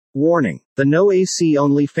Warning: the No AC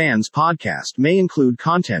Only Fans podcast may include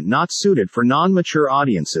content not suited for non-mature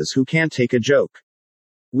audiences who can't take a joke.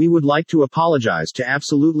 We would like to apologize to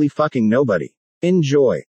absolutely fucking nobody.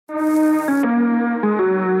 Enjoy.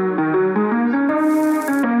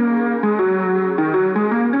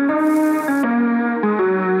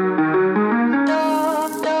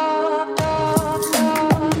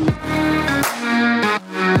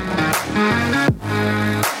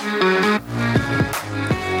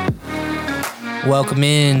 Welcome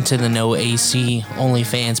in to the No AC Only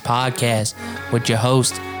Fans podcast with your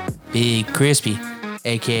host, Big Crispy,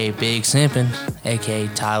 aka Big Simpin, aka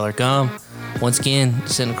Tyler Gum. Once again,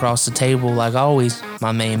 sitting across the table like always,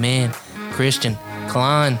 my main man, Christian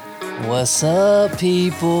Klein. What's up,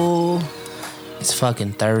 people? It's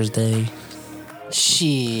fucking Thursday.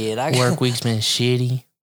 Shit, Work week's been shitty.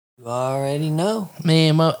 You already know.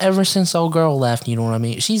 Man, ever since old girl left, you know what I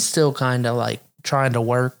mean? She's still kind of like trying to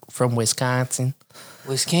work from Wisconsin.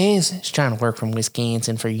 Wisconsin? She's trying to work from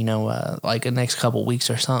Wisconsin for, like the next couple weeks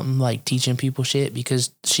or something, like teaching people shit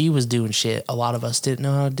because she was doing shit a lot of us didn't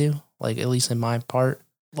know how to do, like at least in my part.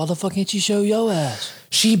 Why the fuck ain't you show your ass?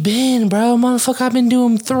 She been, bro. Motherfucker, I've been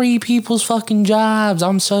doing 3 people's fucking jobs.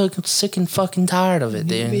 I'm so sick and fucking tired of it,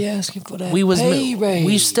 dude. You be asking for that pay raise.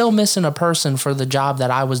 We still missing a person for the job that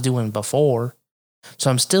I was doing before. So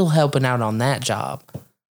I'm still helping out on that job.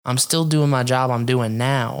 I'm still doing my job I'm doing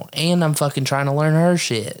now, and I'm fucking trying to learn her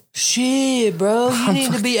shit. Shit, bro. You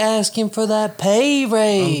need to be asking for that pay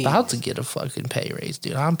raise. I'm about to get a fucking pay raise,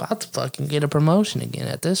 dude. I'm about to fucking get a promotion again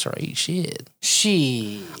at this rate. Shit.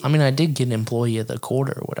 I mean, I did get employee of the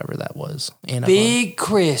quarter or whatever that was. And Big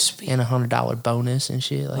Crispy. And $100 bonus and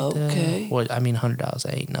shit like that. Okay. Well, I mean,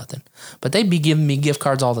 $100 ain't nothing. But they be giving me gift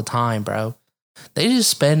cards all the time, bro. They just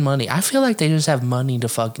spend money. I feel like they just have money to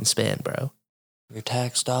fucking spend, bro. Your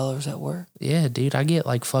tax dollars at work? Yeah, dude. I get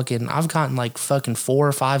like fucking, I've gotten like fucking 4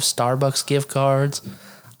 or 5 Starbucks gift cards.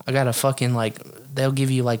 I got a fucking like, they'll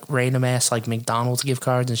give you like random ass like McDonald's gift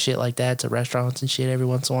cards and shit like that to restaurants and shit every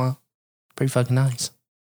once in a while. Pretty fucking nice.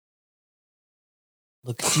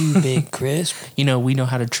 Look at you, Big Crisp. We know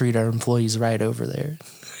how to treat our employees right over there.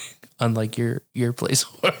 Unlike your place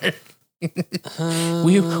of work.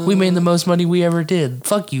 We made the most money we ever did.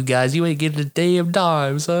 Fuck you guys. You ain't getting a damn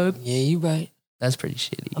dime, son. Yeah, you right. That's pretty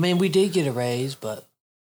shitty. I mean, we did get a raise, but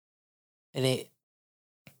it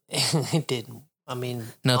didn't. I mean,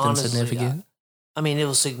 nothing honestly, significant. I mean, it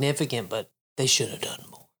was significant, but they should have done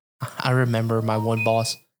more. I remember my one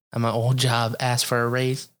boss at my old job asked for a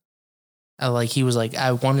raise. He was like,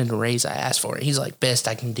 I wanted a raise. I asked for it. He's like, best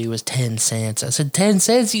I can do is 10 cents. I said, 10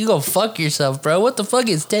 cents? You go fuck yourself, bro. What the fuck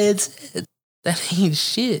is 10 cents? That ain't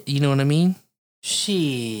shit. You know what I mean?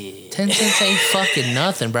 Shit. 10 cents ain't fucking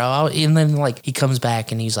nothing, bro. And then, he comes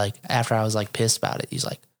back and he's like, after I was, pissed about it, he's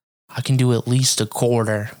like, I can do at least a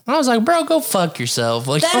quarter. And I was like, bro, go fuck yourself.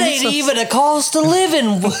 That ain't even a cost of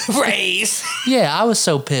living raise. Yeah, I was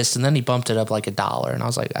so pissed. And then he bumped it up like $1. And I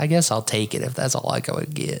was like, I guess I'll take it if that's all I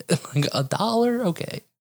could get. Like, $1? Okay.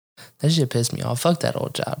 That shit pissed me off. Fuck that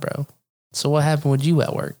old job, bro. So what happened with you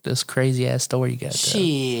at work? This crazy ass story you got.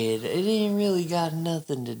 Shit, it ain't really got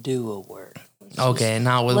nothing to do with work. Okay,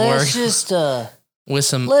 not with work. Let's just with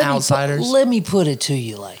some outsiders. Let me put it to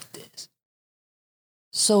you like this.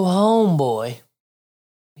 So homeboy,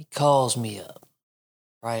 he calls me up,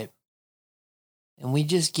 right? And we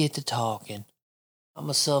just get to talking. I'm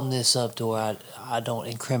gonna sum this up to where I don't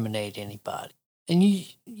incriminate anybody. And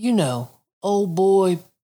you know, old boy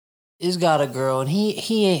has got a girl and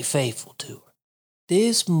he ain't faithful to her.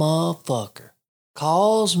 This motherfucker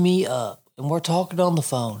calls me up. And we're talking on the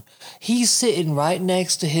phone. He's sitting right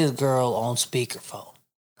next to his girl on speakerphone.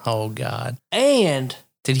 Oh, God. And...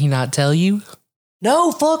 Did he not tell you?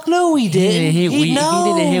 No, fuck no, he didn't. He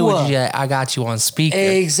didn't hear what you said. I got you on speaker.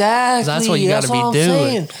 Exactly. That's what you got to be doing.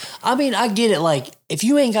 Saying. I mean, I get it. If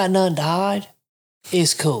you ain't got nothing to hide,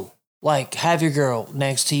 it's cool. Have your girl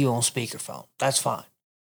next to you on speakerphone. That's fine.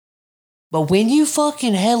 But when you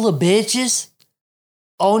fucking hella bitches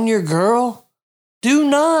on your girl... Do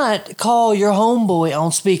not call your homeboy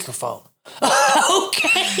on speakerphone.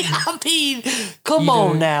 Okay? I mean, come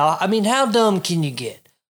on now. I mean, how dumb can you get?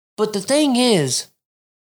 But the thing is,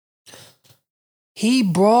 he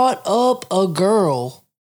brought up a girl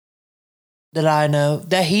that I know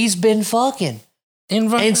that he's been fucking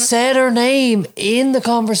and said her name in the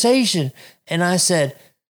conversation. And I said,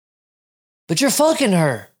 but you're fucking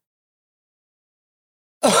her.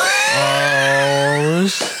 Oh,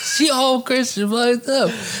 she all Christian fucked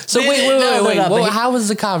up. So wait. How was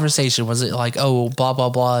the conversation? Was it like, oh, blah, blah,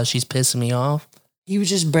 blah, she's pissing me off? He was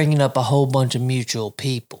just bringing up a whole bunch of mutual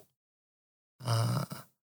people.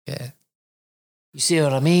 Yeah, You see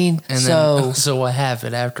what I mean? And then, so what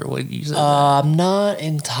happened after what you said? I'm not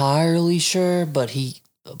entirely sure, but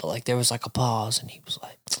like there was like a pause, and he was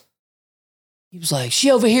like,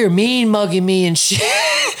 she over here mean mugging me and shit.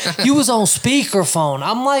 You was on speakerphone.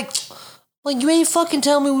 I'm like, you ain't fucking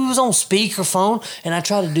tell me we was on speakerphone. And I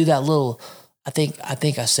tried to do that little, I think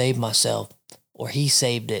I saved myself, or he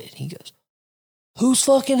saved it. And he goes, who's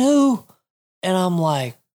fucking who? And I'm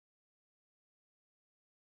like,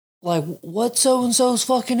 what so-and-so's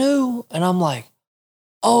fucking who? And I'm like,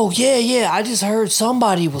 oh, yeah, I just heard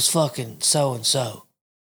somebody was fucking so-and-so.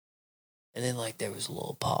 And then, like, there was a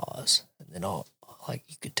little pause. And then,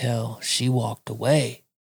 you could tell she walked away.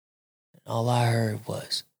 And all I heard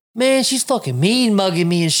was, man, she's fucking mean mugging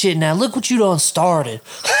me and shit now. Look what you done started.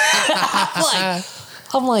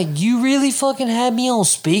 I'm like, you really fucking had me on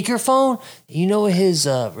speakerphone? And you know what his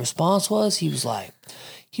response was? He was like,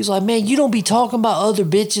 man, you don't be talking about other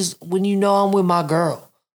bitches when you know I'm with my girl.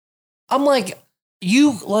 I'm like,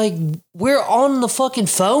 we're on the fucking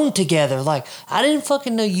phone together. Like, I didn't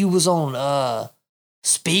fucking know you was on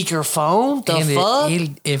speakerphone. The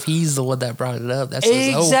fuck? If he's the one that brought it up, that's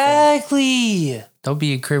his own exactly. fault. Don't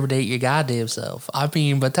be incriminate your goddamn self. I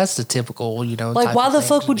mean, but that's the typical, Like, why the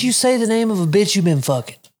fuck would you say the name of a bitch you've been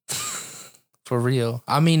fucking? For real.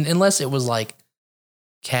 I mean, unless it was like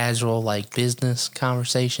casual, like business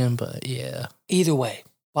conversation, but yeah. Either way,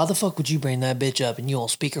 why the fuck would you bring that bitch up and you on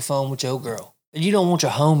speakerphone with your girl? And you don't want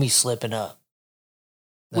your homie slipping up.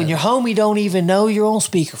 When your homie don't even know you're on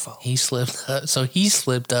speakerphone. He slipped up. So he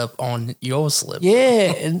slipped up on your slip.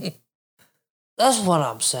 Yeah, and that's what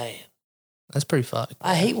I'm saying. That's pretty fucked.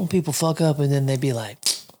 I hate when people fuck up and then they be like,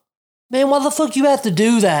 man, why the fuck you have to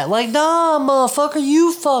do that? Like, nah, motherfucker,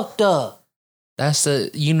 you fucked up. That's the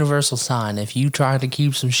universal sign. If you try to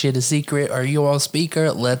keep some shit a secret or you on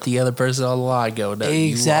speaker, let the other person on the line go. No,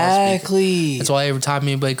 exactly. That's why every time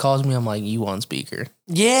anybody calls me, I'm like, you on speaker.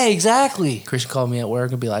 Yeah, exactly. Christian called me at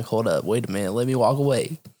work and be like, hold up, wait a minute, let me walk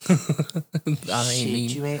away.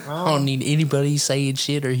 You ain't wrong. I don't need anybody saying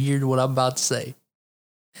shit or hearing what I'm about to say.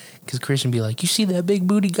 Because Christian be like, you see that big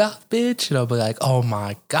booty goth bitch? And I'll be like, oh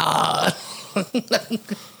my God.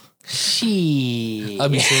 Shit. I'll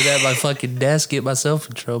be sitting at my fucking desk, get myself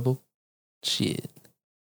in trouble. Shit.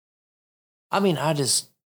 I mean,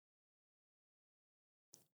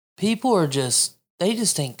 people are they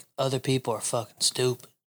just think other people are fucking stupid.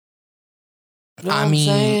 You know I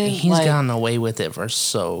mean, he's gotten away with it for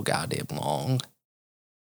so goddamn long.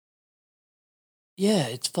 Yeah,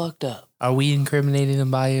 it's fucked up. Are we incriminating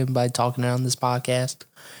him by talking on this podcast?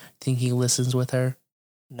 Think he listens with her?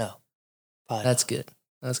 No. That's good.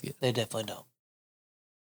 That's good. They definitely don't.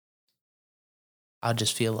 I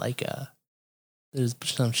just feel like there's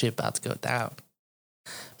some shit about to go down.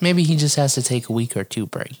 Maybe he just has to take a week or two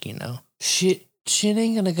break, Shit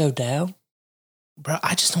ain't gonna go down. Bro,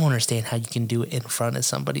 I just don't understand how you can do it in front of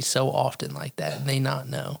somebody so often like that and they not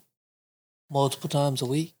know. Multiple times a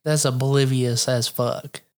week? That's oblivious as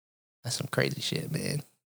fuck. That's some crazy shit, man.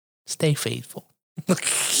 Stay faithful.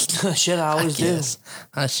 Shit, I always do.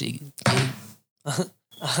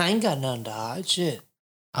 I ain't got nothing to hide. Shit.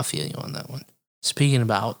 I feel you on that one. Speaking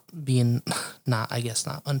about being not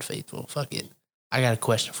unfaithful. Fuck it. I got a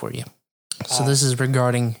question for you. So this is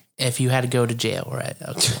regarding if you had to go to jail, right?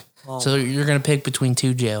 Okay. So you're going to pick between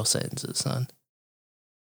two jail sentences, son.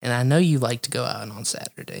 And I know you like to go out on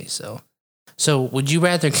Saturday, so would you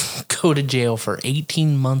rather go to jail for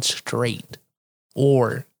 18 months straight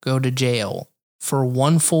or go to jail for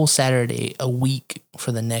one full Saturday a week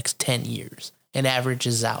for the next 10 years? It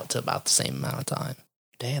averages out to about the same amount of time.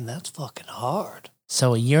 Damn, that's fucking hard.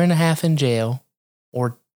 So 1.5 years in jail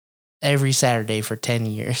or every Saturday for 10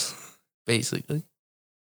 years, basically.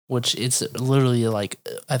 Which it's literally like,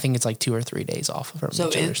 I think it's like 2 or 3 days off from each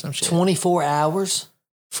other or some shit. 24 hours?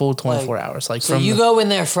 Full 24 hours. So you go in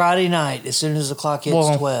there Friday night as soon as the clock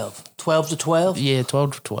hits 12. 12 to 12? Yeah,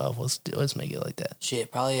 12 to 12. Let's make it like that.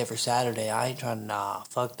 Shit, probably every Saturday. I ain't trying to,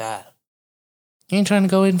 fuck that. You ain't trying to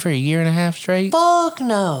go in for 1.5 years straight? Fuck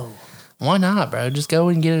no. Why not, bro? Just go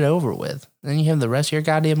and get it over with. Then you have the rest of your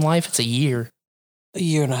goddamn life. It's a year. 1.5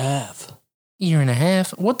 years. 1.5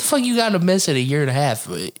 years? What the fuck you got to miss in 1.5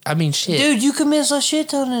 years? I mean, shit. Dude, you can miss a shit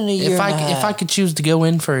ton in a year and a half. If I could choose to go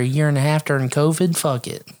in for 1.5 years during COVID, fuck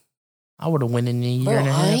it. I would have went in 1.5 years during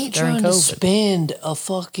COVID. I ain't trying to spend a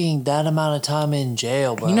fucking that amount of time in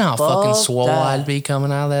jail, bro. You know how fucking swole I'd be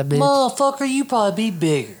coming out of that bitch? Motherfucker, you probably be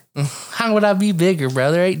bigger. How would I be bigger,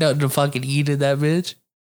 bro? There ain't nothing to fucking eat in that bitch.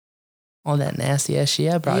 All that nasty ass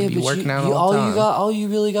shit, I'd probably be working out all the time. All you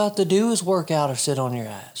really got to do is work out or sit on your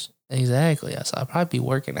ass. Exactly. I'd probably be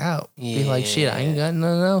working out. Yeah. Be like, shit, I ain't got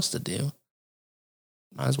nothing else to do.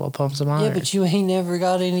 Might as well pump some iron. Yeah, but you ain't never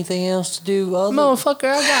got anything else to do other.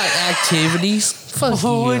 Motherfucker, I got activities. Fuck you.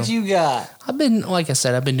 What you got? I've been, like I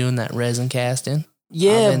said, I've been doing that resin casting.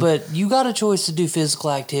 Yeah, but you got a choice to do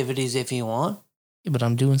physical activities if you want. Yeah, but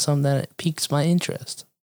I'm doing something that piques my interest.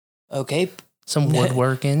 Okay. Some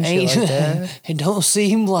woodworking, shit like that. It don't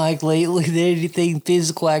seem like lately that anything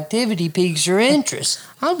physical activity piques your interest.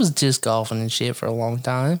 I was just golfing and shit for a long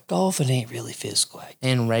time. Golfing ain't really physical activity.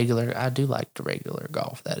 And regular, I do like the regular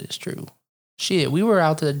golf, that is true. Shit, we were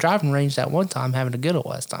out to the driving range that one time having a good old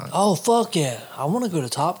last time. Oh, fuck yeah. I want to go to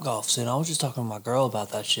Top Golf soon. I was just talking to my girl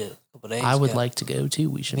about that shit a couple days ago. I would like to go too.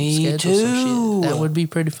 We should Me schedule some too. shit. That would be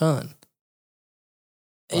pretty fun.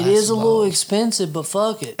 It is a little expensive, but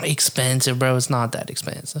fuck it. Expensive, bro. It's not that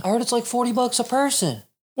expensive. I heard it's like $40 a person.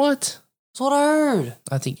 What? That's what I heard.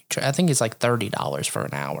 I think it's like $30 for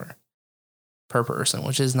an hour per person,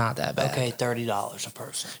 which is not that bad. Okay, $30 a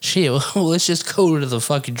person. Shit, well, let's just go to the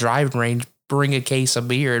fucking driving range, bring a case of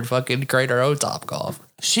beer, and fucking create our own Top Golf.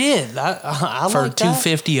 Shit, I for like that.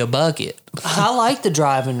 $2.50 a bucket. I like the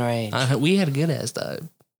driving range. We had a good ass time.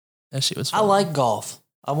 That shit was fun. I like golf.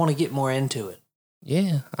 I want to get more into it.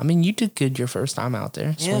 Yeah, I mean, you did good your first time out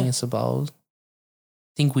there, swinging some balls.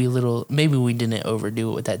 Think maybe we didn't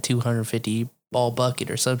overdo it with that 250 ball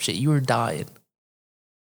bucket or some shit. You were dying.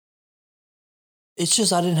 It's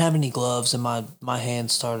just I didn't have any gloves and my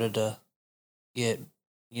hands started to get,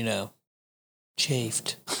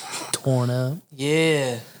 chafed. Torn up.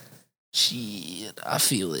 Yeah. Shit, I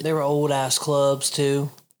feel it. They were old ass clubs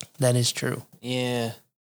too. That is true. Yeah.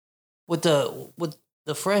 With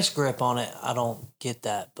the fresh grip on it, I don't get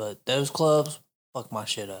that, but those clubs fuck my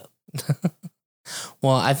shit up.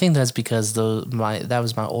 Well, I think that's because that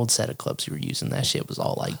was my old set of clubs you were using. That shit was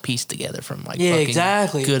all like pieced together from like fucking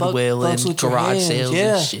exactly. Goodwill and garage sales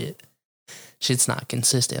yeah. and shit. Shit's not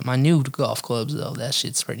consistent. My new golf clubs though, that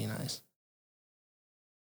shit's pretty nice.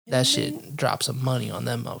 That shit drops some money on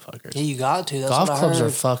them motherfuckers. Yeah, you got to. That's golf what I clubs heard.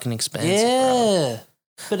 are fucking expensive. Yeah. Bro.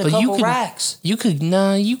 But a couple racks. You could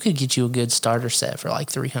get you a good starter set for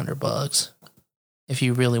like $300 if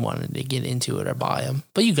you really wanted to get into it or buy them.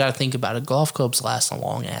 But you got to think about it. Golf clubs last a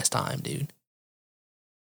long ass time, dude.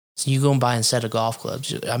 So you go and buy a set of golf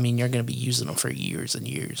clubs. I mean, you're going to be using them for years and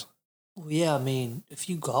years. Well, yeah, I mean, if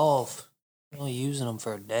you golf, you're only using them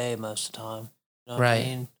for a day most of the time. You know what right. I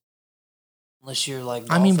mean? Unless you're like,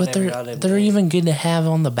 I mean, but they're even good to have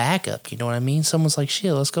on the backup. You know what I mean? Someone's like,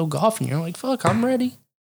 shit, let's go golfing. You're like, fuck, I'm ready.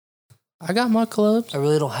 I got my clubs. I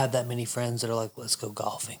really don't have that many friends that are like, let's go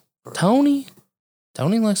golfing. Tony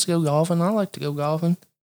likes to go golfing. I like to go golfing.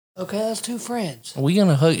 Okay, that's two friends. We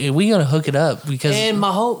gonna hook it up because and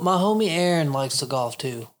my homie Aaron likes to golf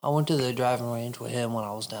too. I went to the driving range with him when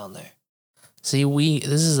I was down there. See,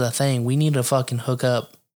 this is the thing. We need to fucking hook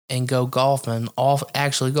up and go golfing.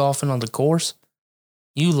 Actually golfing on the course.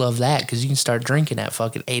 You love that because you can start drinking at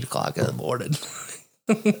fucking 8 o'clock in the morning.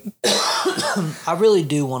 I really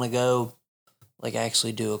do want to go, like,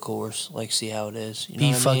 actually do a course, like, see how it is. You know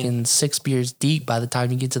Be what fucking I mean? 6 beers deep by the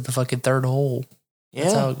time you get to the fucking third hole.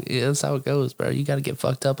 Yeah. That's how it goes, bro. You got to get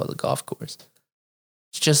fucked up on the golf course.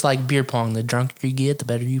 It's just like beer pong. The drunker you get, the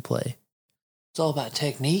better you play. It's all about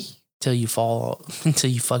technique. Until you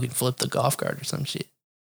fucking flip the golf cart or some shit.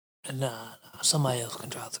 Nah, somebody else can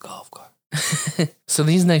drive the golf cart. So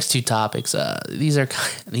these next two topics, these are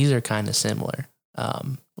kind of similar.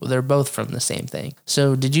 They're both from the same thing.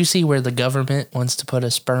 So did you see where the government wants to put a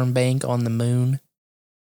sperm bank on the moon?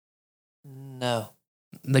 No.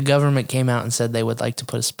 The government came out and said they would like to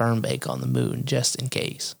put a sperm bank on the moon just in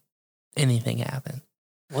case anything happened.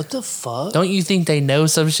 What the fuck? Don't you think they know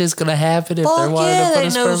some shit's gonna happen if they're wanting to put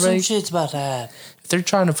a sperm bank? Some shit's about to happen. If they're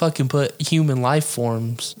trying to fucking put human life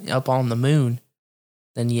forms up on the moon,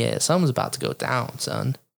 then yeah, something's about to go down,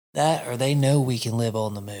 son. That or they know we can live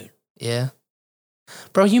on the moon. Yeah.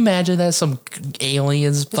 Bro, you imagine that some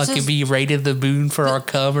aliens fucking be raided the moon for our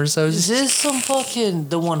cum or so? Is this some fucking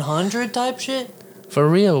the 100 type shit? For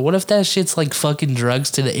real. What if that shit's like fucking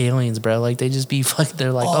drugs to the aliens, bro? Like they just be fucking,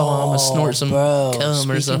 they're like, I'm gonna snort some cum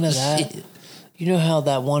or some shit. You know how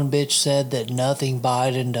that one bitch said that nothing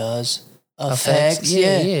Biden does affects?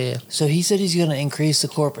 Yeah. So he said he's going to increase the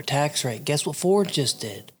corporate tax rate. Guess what Ford just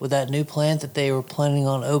did with that new plant that they were planning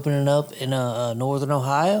on opening up in northern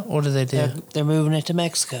Ohio? What did they do? They're moving it to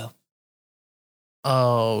Mexico.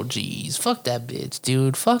 Oh, jeez. Fuck that bitch,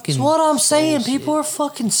 dude. Fucking. That's what I'm saying. Bullshit. People are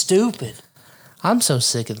fucking stupid. I'm so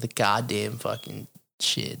sick of the goddamn fucking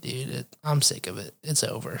shit, dude. I'm sick of it. It's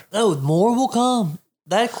over. No, more will come.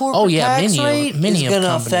 that corporate tax rate is going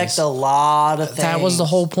to affect a lot of things. That was the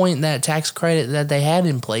whole point. That tax credit that they had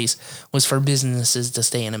in place was for businesses to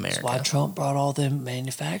stay in America. That's why Trump brought all them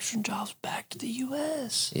manufacturing jobs back to the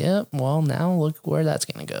U.S. Yep. Well, now look where that's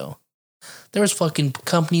going to go. There's fucking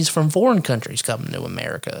companies from foreign countries coming to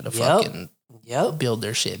America to fucking build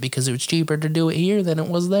their shit because it was cheaper to do it here than it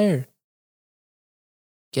was there.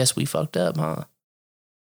 Guess we fucked up, huh?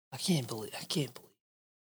 I can't believe.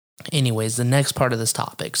 Anyways, the next part of this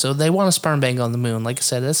topic. So they want a sperm bank on the moon. Like I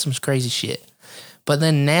said, that's some crazy shit. But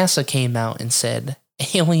then NASA came out and said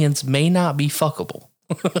aliens may not be fuckable.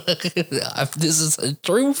 This is a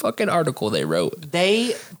true fucking article they wrote.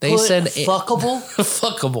 They said fuckable?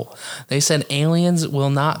 Fuckable. They said aliens will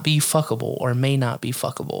not be fuckable or may not be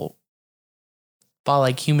fuckable by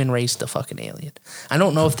like human race to fucking alien. I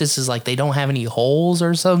don't know if this is like they don't have any holes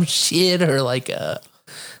or some shit or like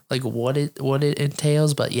what it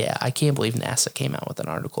entails, but yeah, I can't believe NASA came out with an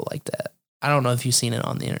article like that. I don't know if you've seen it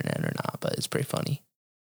on the internet or not, but it's pretty funny.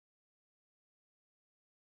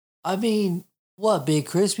 I mean, what, Big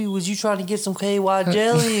Crispy? Was you trying to get some KY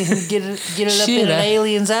jelly and get it up in an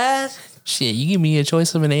alien's ass? Shit, you give me a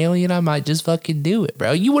choice of an alien, I might just fucking do it,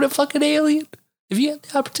 bro. You would have fucking alien if you had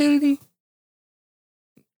the opportunity.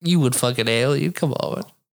 You would fucking alien. Come on.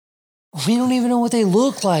 We don't even know what they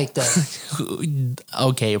look like, though.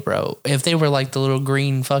 Okay, bro. If they were like the little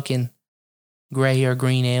green fucking gray or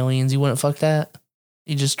green aliens, you wouldn't fuck that?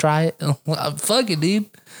 You just try it? Fuck it, dude.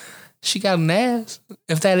 She got an ass.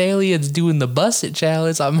 If that alien's doing the busted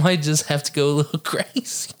challenge, I might just have to go a little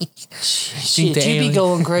crazy. Shit, you be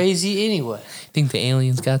going crazy anyway. Think the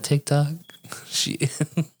aliens got TikTok? Shit.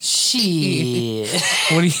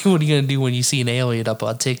 What are you gonna do when you see an alien up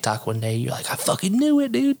on TikTok one day? You're like, I fucking knew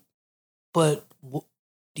it, dude. But do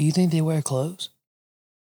you think they wear clothes?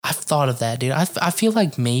 I've thought of that, dude. I feel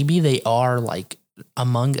like maybe they are like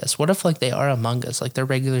Among Us. What if like they are Among Us? Like they're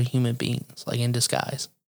regular human beings, like in disguise.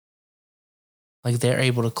 Like they're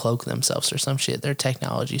able to cloak themselves or some shit. Their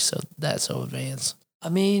technology so advanced. I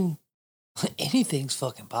mean, anything's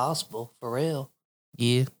fucking possible, for real.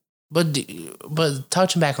 Yeah. But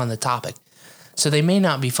touching back on the topic, so they may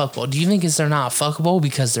not be fuckable. Do you think they're not fuckable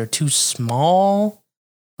because they're too small?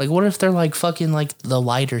 Like, what if they're like fucking like the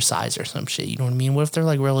lighter size or some shit? You know what I mean? What if they're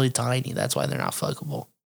like really tiny? That's why they're not fuckable.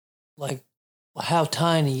 Like, how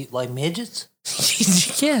tiny? Like midgets?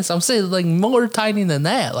 Yes, I'm saying like more tiny than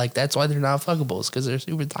that. Like, that's why they're not fuckable. It's because they're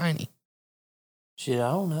super tiny. Shit,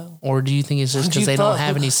 I don't know. Or do you think it's just because they don't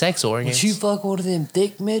have any sex organs? Would you fuck one of them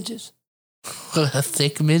thick midgets? A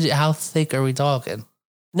thick midget? How thick are we talking?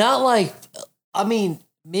 Not like, I mean,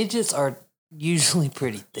 midgets are usually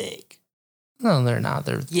pretty thick. No, they're not.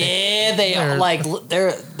 They're thick. Yeah, they are. Like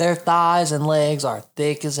their thighs and legs are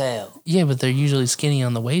thick as hell. Yeah, but they're usually skinny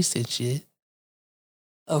on the waist and shit.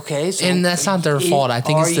 Okay, so and that's not their fault. I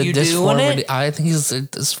think it's the disformity. I think it's the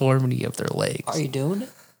disformity of their legs. Are you doing it?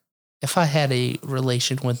 If I had a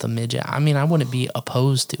relation with a midget, I mean, I wouldn't be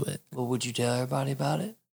opposed to it. Well, would you tell everybody about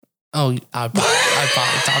it? Oh, I'd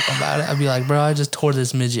probably talk about it. I'd be like, bro, I just tore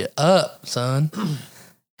this midget up, son.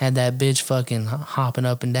 Had that bitch fucking hopping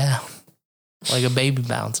up and down like a baby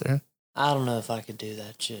bouncer. I don't know if I could do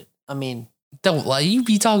that shit. I mean, don't like you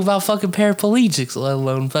be talking about fucking paraplegics, let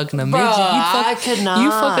alone fucking a midget. I could not. You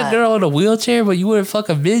fuck a girl in a wheelchair, but you wouldn't fuck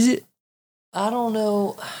a midget? I don't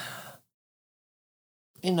know.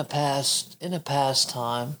 In the past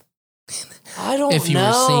time. I don't know, if you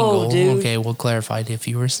were single, dude. Okay, we'll clarify it if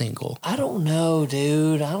you were single. I don't know,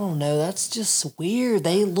 dude. I don't know. That's just weird.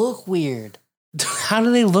 They look weird. How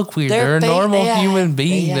do they look weird? They're a normal human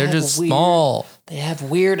being. They're just small. They have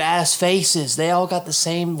weird ass faces. They all got the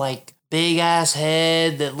same like big ass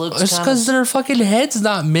head that looks. It's because their fucking head's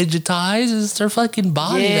not midgetized. It's their fucking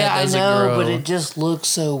body that doesn't grow. But it just looks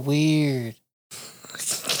so weird.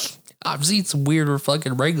 I've seen some weirder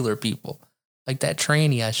fucking regular people. Like that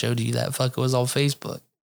tranny I showed you that fucking was on Facebook.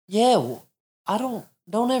 Yeah, well,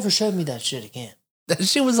 don't ever show me that shit again. That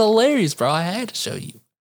shit was hilarious, bro. I had to show you.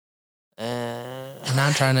 I'm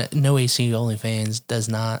not trying to, No AC OnlyFans does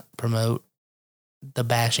not promote the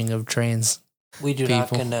bashing of trans We do people. not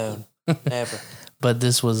condone. Never. But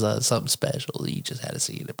this was something special. You just had to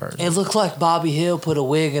see it in person. It looked like Bobby Hill put a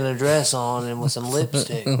wig and a dress on and with some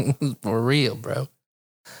lipstick. For real, bro.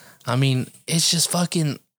 I mean, it's just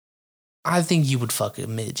fucking... I think you would fuck a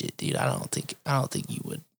midget, dude. I don't think you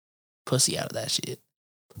would pussy out of that shit.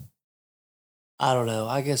 I don't know.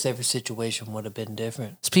 I guess every situation would have been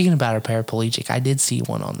different. Speaking about a paraplegic, I did see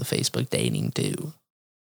one on the Facebook dating too.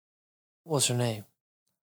 What's her name?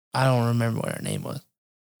 I don't remember what her name was.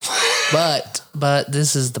 But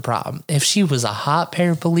this is the problem. If she was a hot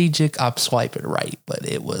paraplegic, I'm swiping right, but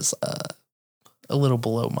it was a little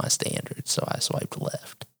below my standards, so I swiped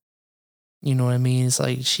left. You know what I mean? It's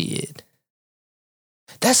like, shit.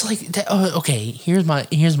 That's like, okay, here's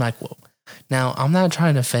my quote. Now, I'm not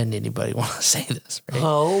trying to offend anybody when I say this, right?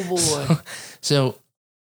 Oh, boy. So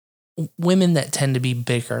women that tend to be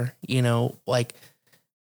bigger, you know, like,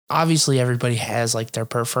 obviously everybody has like their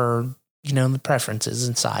preferred, you know, the preferences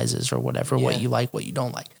and sizes or whatever, what you like, what you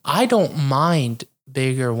don't like. I don't mind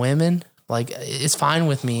bigger women. Like, it's fine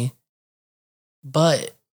with me.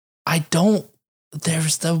 But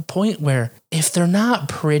there's the point where if they're not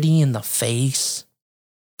pretty in the face,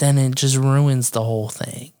 then it just ruins the whole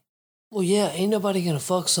thing. Well, yeah, ain't nobody gonna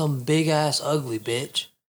fuck some big-ass ugly bitch.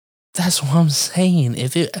 That's what I'm saying.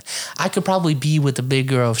 I could probably be with the big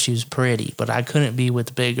girl if she was pretty, but I couldn't be with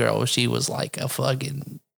the big girl if she was like a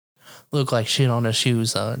fucking look like shit on a shoe,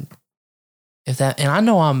 son. And I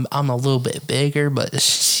know I'm a little bit bigger, but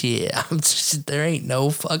shit, there ain't no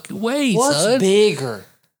fucking way, What's son. bigger?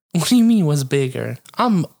 What do you mean what's bigger?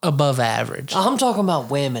 I'm above average. I'm talking about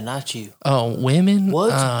women, not you. Oh, women?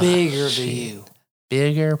 What's bigger to you?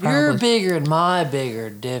 Bigger, probably. Your bigger and my bigger are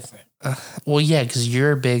different. Well, yeah, because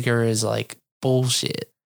your bigger is like bullshit.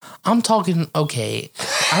 I'm talking, okay,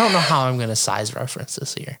 I don't know how I'm going to size reference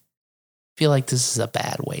this here. I feel like this is a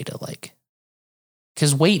bad way to like,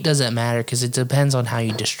 because weight doesn't matter because it depends on how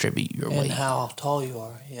you distribute your weight. And how tall you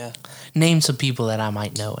are, yeah. Name some people that I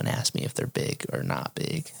might know and ask me if they're big or not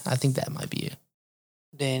big. I think that might be you.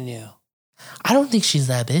 Danielle. I don't think she's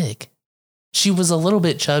that big. She was a little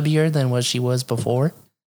bit chubbier than what she was before,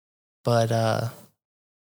 but I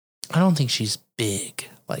don't think she's big,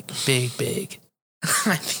 like big.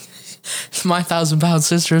 I think my 1,000-pound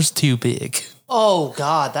sister is too big. Oh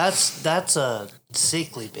God, that's a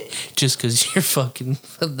sickly big. Just because you're fucking,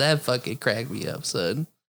 that fucking cracked me up, son.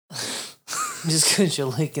 Just because you're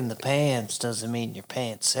licking the pants doesn't mean you're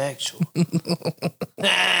pansexual.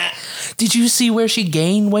 Did you see where she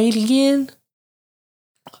gained weight again?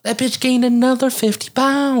 That bitch gained another 50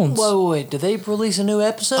 pounds. Wait. Did they release a new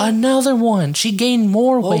episode? Another one. She gained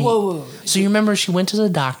more weight. Whoa. So you remember she went to the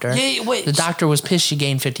doctor. Yeah, wait. The doctor was pissed she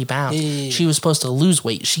gained 50 pounds. Yeah. She was supposed to lose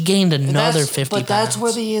weight. She gained another 50 pounds. But that's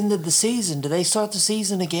where they ended the season. Did they start the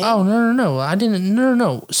season again? Oh, no. I didn't.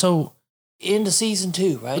 No. So. Into season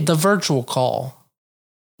 2, right? The virtual call.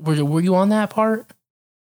 Were you on that part?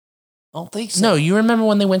 I don't think so. No, you remember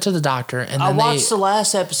when they went to the doctor and then I watched the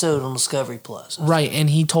last episode on Discovery Plus. Right, and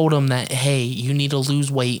he told them that, hey, you need to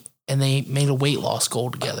lose weight, and they made a weight loss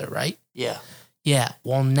goal together, right? Yeah. Yeah.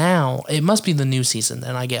 Well, now it must be the new season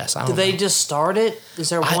then, I guess. I don't know. Did they just start it? Is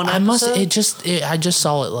there one I episode? I just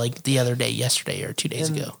saw it like the other day, yesterday or 2 days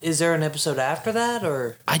ago. Is there an episode after that,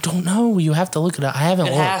 or I don't know. You have to look it up. I haven't it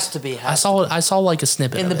looked. has to be? I saw like a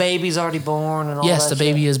snippet. And of the it. baby's already born and all that. Yes, the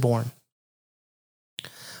baby shit? is born.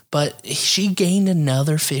 But she gained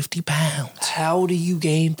another 50 pounds. How do you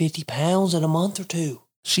gain 50 pounds in a month or two?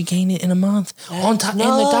 She gained it in a month. That's And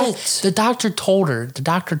nuts. the doctor told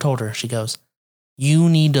her, she goes, you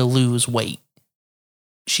need to lose weight.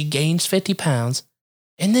 She gains 50 pounds,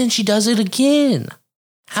 and then she does it again.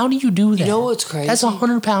 How do you do that? You know what's crazy? That's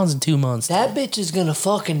 100 pounds in 2 months. That bitch is going to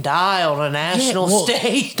fucking die on a national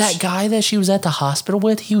stage. That guy that she was at the hospital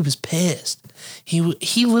with, he was pissed. He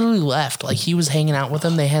literally left. Like, he was hanging out with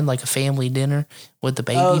them. They had like a family dinner with the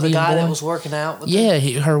baby. Oh, the being guy born. that was working out with Yeah,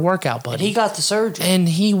 them? her workout buddy. And he got the surgery. And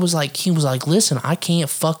he was like, listen, I can't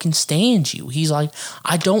fucking stand you. He's like,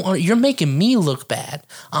 you're making me look bad.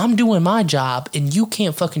 I'm doing my job and you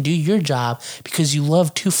can't fucking do your job because you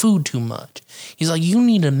love food too much. He's like, you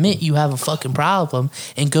need to admit you have a fucking problem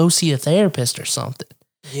and go see a therapist or something.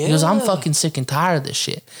 Yeah. He goes, I'm fucking sick and tired of this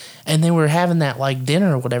shit. And they were having that like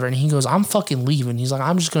dinner or whatever. And he goes, I'm fucking leaving. He's like,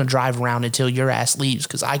 I'm just going to drive around until your ass leaves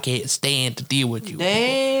because I can't stand to deal with you.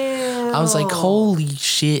 Damn. I was like, holy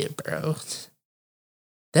shit, bro.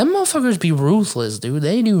 Them motherfuckers be ruthless, dude.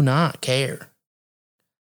 They do not care.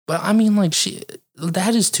 But I mean, like, shit,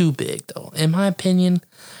 that is too big, though. In my opinion,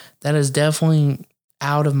 that is definitely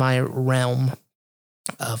out of my realm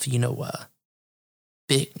of,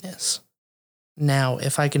 bigness. Now,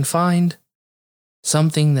 if I can find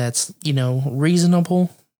something that's, reasonable,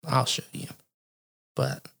 I'll show you.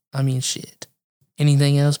 But, I mean, shit.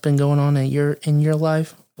 Anything else been going on in your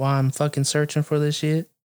life while I'm fucking searching for this shit?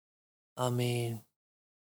 I mean,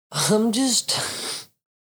 I'm just,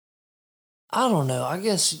 I don't know. I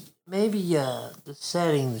guess maybe the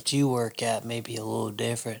setting that you work at may be a little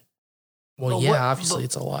different. Well, But yeah, obviously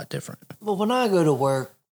it's a lot different. But when I go to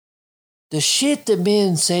work, the shit that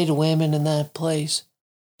men say to women in that place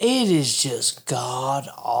It is just god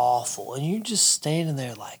awful. And you're just standing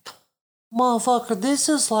there like, motherfucker, this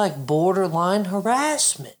is like borderline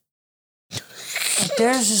harassment. Like,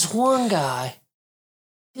 there's this one guy,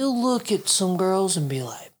 he'll look at some girls and be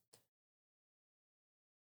like,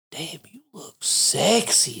 damn, you look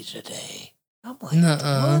sexy today. I'm like,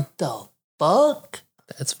 what the fuck?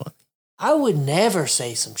 That's funny. I would never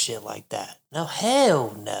say some shit like that. No,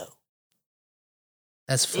 hell no.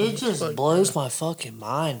 That's funny. It just blows my fucking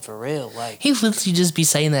mind for real. Like, he literally just be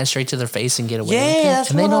saying that straight to their face and get away with it. yeah, that's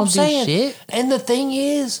and what they don't I'm do saying. shit. And the thing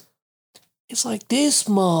is, it's like this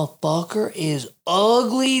motherfucker is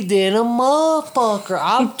ugly than a motherfucker.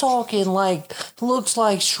 I'm talking like, looks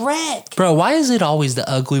like Shrek. Bro, why is it always the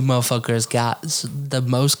ugly motherfuckers got the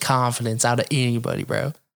most confidence out of anybody,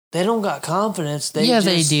 bro? They don't got confidence.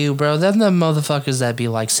 They do, bro. They're the motherfuckers that be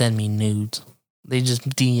like, send me nudes. They just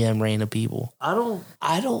DM random people. I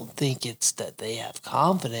don't think it's that they have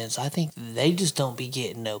confidence. I think they just don't be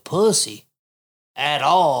getting no pussy at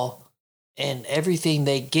all. And everything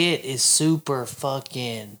they get is super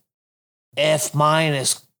fucking F-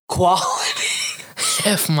 quality.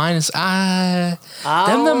 F-. Them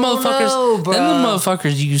the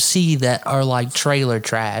motherfuckers you see that are like trailer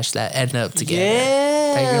trash that end up together.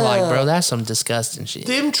 Yeah. And you're like, bro, that's some disgusting shit.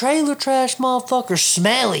 Them trailer trash motherfuckers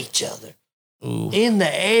smell each other. Ooh. In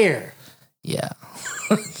the air. Yeah.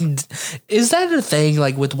 Is that a thing,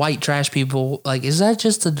 like, with white trash people? Like, is that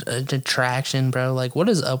just an attraction, bro? Like, what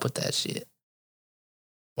is up with that shit?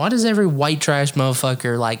 Why does every white trash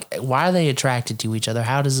motherfucker, like, why are they attracted to each other?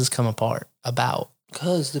 How does this come about?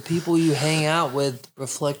 Because the people you hang out with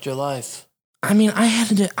reflect your life. I mean, I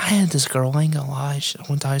had this girl, I ain't gonna lie. I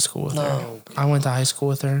went to high school with her. I went to high school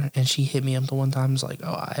with her, and she hit me up the one time. Was like,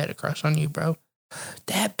 oh, I had a crush on you, bro.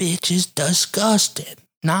 That bitch is disgusting.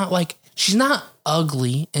 Not like, she's not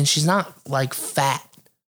ugly, and she's not like fat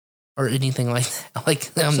or anything like that.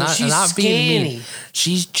 Like, I'm not being mean.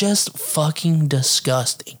 She's just fucking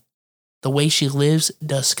disgusting. The way she lives,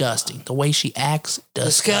 disgusting. The way she acts,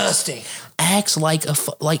 disgusting. Acts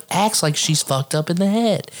like she's fucked up in the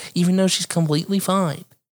head, even though she's completely fine.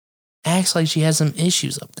 Acts like she has some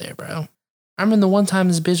issues up there, bro. I remember the one time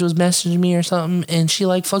this bitch was messaging me or something, and she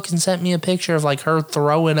like fucking sent me a picture of like her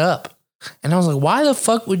throwing up. And I was like, why the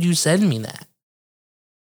fuck would you send me that?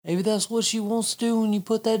 Maybe that's what she wants to do when you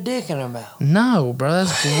put that dick in her mouth. No, bro,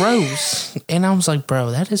 that's gross. And I was like,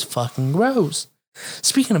 bro, that is fucking gross.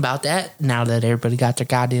 Speaking about that, now that everybody got their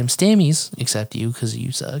goddamn stimmies, except you, because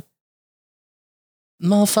you suck.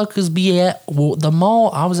 Motherfuckers be at the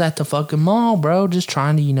mall. I was at the fucking mall, bro, just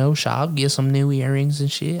trying to, shop, get some new earrings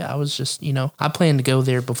and shit. I was just, I planned to go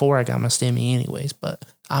there before I got my stimmy anyways, but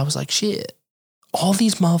I was like, shit. All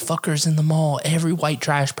these motherfuckers in the mall, every white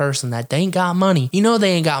trash person that they ain't got money.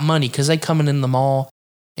 They ain't got money because they coming in the mall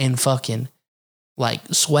in fucking like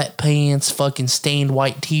sweatpants, fucking stained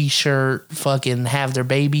white t-shirt, fucking have their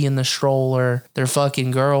baby in the stroller, their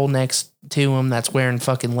fucking girl next to them that's wearing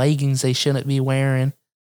fucking leggings they shouldn't be wearing,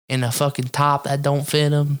 and a fucking top that don't fit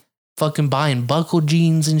them, fucking buying buckle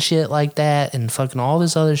jeans and shit like that, and fucking all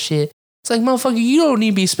this other shit. It's like, motherfucker, you don't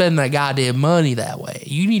need to be spending that goddamn money that way.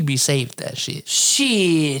 You need to be saved that shit.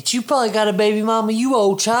 Shit, you probably got a baby mama. You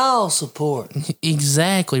owe child support.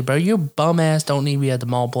 Exactly, bro. Your bum ass don't need to be at the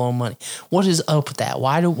mall blowing money. What is up with that?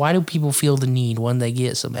 Why do people feel the need when they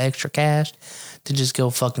get some extra cash to just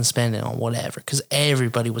go fucking spend it on whatever? Because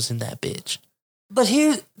everybody was in that bitch. But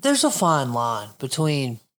there's a fine line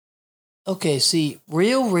between, okay, see,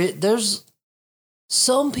 there's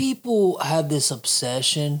some people have this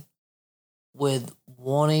obsession with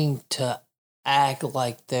wanting to act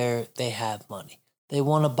like they have money. They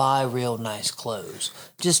want to buy real nice clothes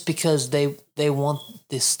just because they want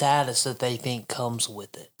the status that they think comes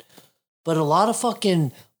with it. But a lot of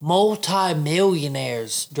fucking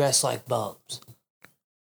multi-millionaires dress like bums.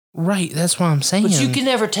 Right, that's what I'm saying. But you can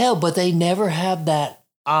never tell, but they never have that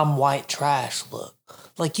I'm white trash look.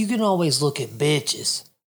 Like, you can always look at bitches.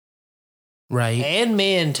 Right. And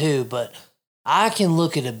men too, but I can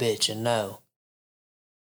look at a bitch and know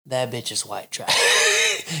that bitch is white trash.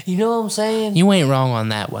 You know what I'm saying? You ain't wrong on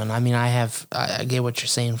that one. I mean, I get what you're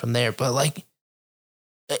saying from there, but like,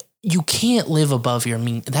 you can't live above your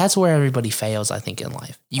means. That's where everybody fails, I think, in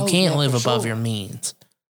life. You can't live above your means.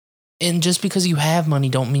 And just because you have money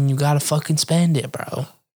don't mean you gotta fucking spend it, bro.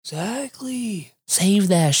 Exactly. Save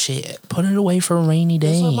that shit. Put it away for a rainy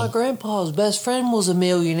day. That's like my grandpa's best friend was a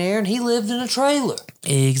millionaire and he lived in a trailer.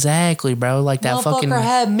 Exactly, bro. Like that fucking... Motherfucker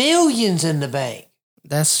had millions in the bank.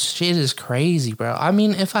 That shit is crazy, bro. I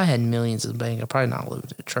mean, if I had millions in the bank, I'd probably not live in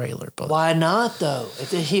a trailer. But why not though?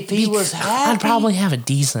 If he was happy, I'd probably have a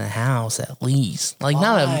decent house at least. Like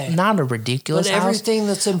not a ridiculous but house. Everything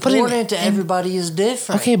that's important to everybody is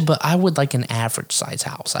different. Okay, but I would like an average size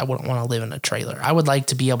house. I wouldn't want to live in a trailer. I would like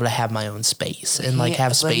to be able to have my own space and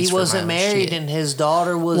have space. But he wasn't married, and his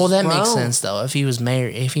daughter was. Well, that grown. makes sense though. If he was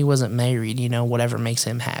married, if he wasn't married, whatever makes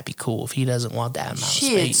him happy, cool. If he doesn't want that amount of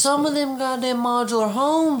space, some of them goddamn modular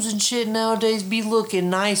homes and shit nowadays be looking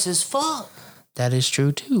nice as fuck. That is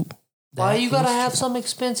true too. Why you gotta have some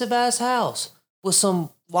expensive ass house with some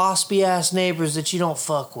waspy ass neighbors that you don't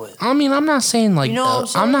fuck with? I mean, I'm not saying like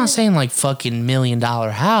I'm not saying like fucking $1 million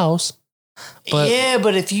house. But, yeah,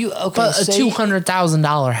 but if you but a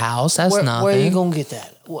 $200,000 house, that's nothing. Where are you gonna get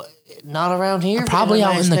that? What? Not around here. Probably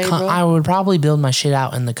out in the country. I would probably build my shit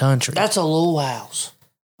out in the country. That's a little house.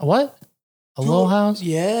 A what? A little house?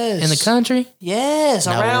 Yes. In the country? Yes,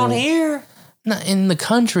 no. Around here. No, in the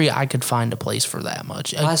country, I could find a place for that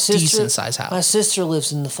much. Decent size house. My sister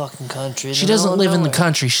lives in the fucking country. She doesn't live in the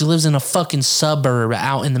country. She lives in a fucking suburb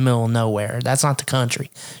out in the middle of nowhere. That's not the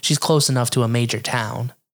country. She's close enough to a major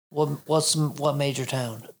town. What major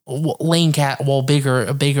town? Lancaster. Well,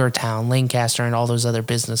 a bigger town. Lancaster and all those other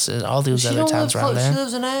businesses. All those other towns around there. She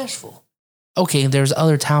lives in Asheville. Okay, there's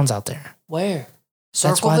other towns out there. Where?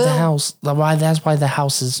 That's why the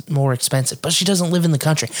house is more expensive. But she doesn't live in the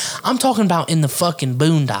country. I'm talking about in the fucking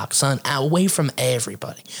boondocks, son, away from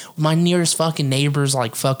everybody. My nearest fucking neighbor's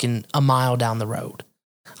like fucking a mile down the road.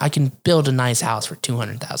 I can build a nice house for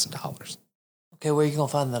 $200,000. Okay, where are you gonna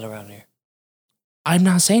find that around here? I'm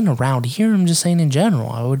not saying around here. I'm just saying in general.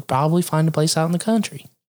 I would probably find a place out in the country.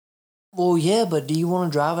 Well, yeah, but do you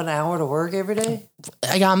want to drive an hour to work every day?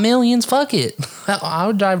 I got millions. Fuck it. I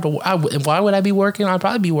would drive to. Why would I be working? I'd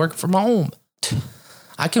probably be working from home.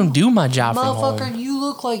 I can do my job from home. Motherfucker, you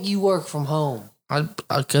look like you work from home.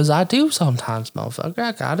 Because I do sometimes, motherfucker.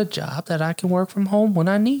 I got a job that I can work from home when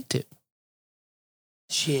I need to.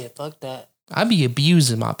 Shit, fuck that. I be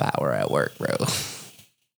abusing my power at work, bro.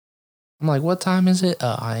 I'm like, what time is it?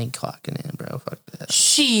 Oh, I ain't clocking in, bro. Fuck that.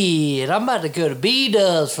 Shit, I'm about to go to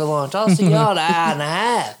B-Dubs for lunch. I'll see y'all in an hour and a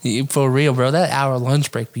half. For real, bro. That hour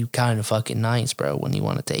lunch break be kind of fucking nice, bro, when you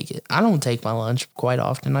want to take it. I don't take my lunch quite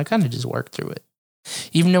often. I kind of just work through it.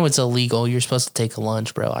 Even though it's illegal, you're supposed to take a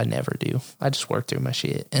lunch, bro. I never do. I just work through my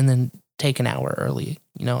shit and then take an hour early.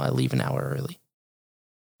 I leave an hour early,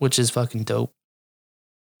 which is fucking dope.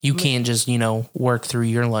 You can't just, work through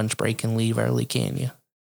your lunch break and leave early, can you?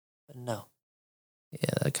 No.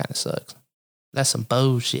 Yeah, that kind of sucks. That's some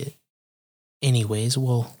bullshit. Anyways,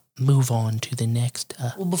 we'll move on to the next.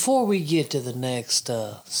 Well, before we get to the next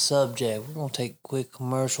subject, we're going to take a quick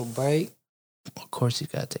commercial break. Of course, you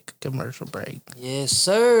got to take a commercial break. Yes,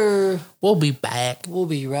 sir. We'll be back. We'll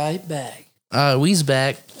be right back. We's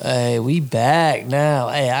back. Hey, we back now.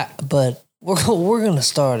 Hey, but we're going to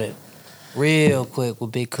start it real quick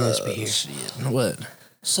with Big Crispy here. Shit. What?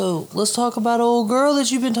 So, let's talk about old girl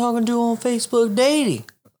that you've been talking to on Facebook dating.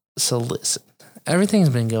 So, listen. Everything's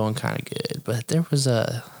been going kind of good, but there was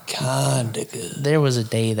a... Kind of good. There was a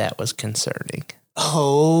day that was concerning.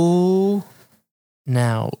 Oh.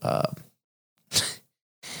 Now,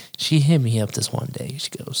 she hit me up this one day.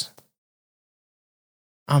 She goes,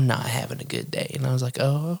 I'm not having a good day. And I was like,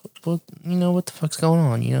 oh, well, what the fuck's going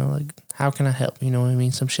on? Like, how can I help? You know what I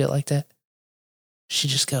mean? Some shit like that. She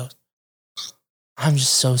just goes, I'm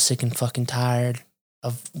just so sick and fucking tired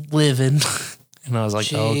of living. And I was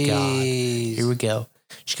like, oh, God, here we go.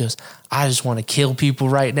 She goes, I just want to kill people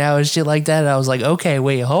right now and shit like that. And I was like, okay,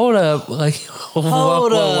 wait, hold up. Like,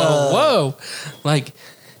 whoa. Like,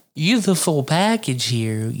 you the full package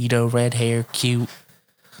here. Red hair, cute,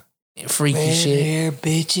 freaky shit. Red hair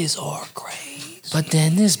bitches are crazy. But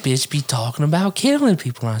then this bitch be talking about killing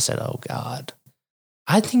people. And I said, oh, God.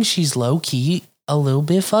 I think she's low-key a little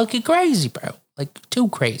bit fucking crazy, bro. Like, too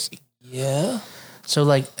crazy. Yeah. So,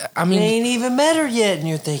 like, I mean... You ain't even met her yet, and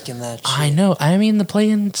you're thinking that shit. I know. I mean, the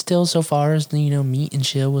plan still so far is, meet and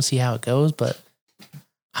chill. We'll see how it goes, but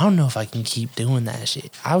I don't know if I can keep doing that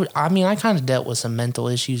shit. I mean, I kind of dealt with some mental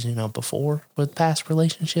issues, before with past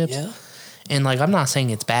relationships. Yeah. And, like, I'm not saying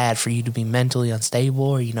it's bad for you to be mentally unstable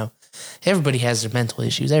or, everybody has their mental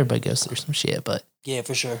issues. Everybody goes through some shit, but... Yeah,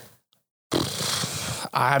 for sure.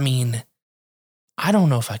 I mean... I don't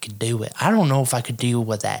know if I could do it. I don't know if I could deal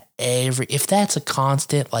with that if that's a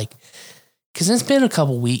constant, like, because it's been a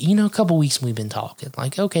couple weeks, a couple weeks we've been talking.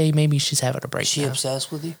 Like, okay, maybe she's having a breakdown. She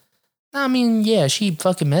obsessed with you? I mean, yeah, she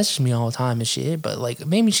fucking messages me all the time and shit, but, like,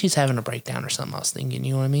 maybe she's having a breakdown or something. I was thinking,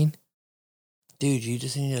 you know what I mean? Dude, you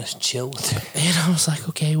just need to chill with her. And I was like,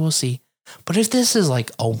 okay, we'll see. But if this is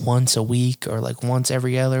like a once a week or like once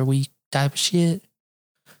every other week type of shit,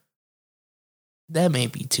 that may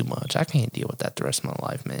be too much. I can't deal with that the rest of my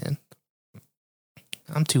life, man.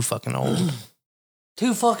 I'm too fucking old.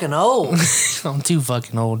 Too fucking old. I'm too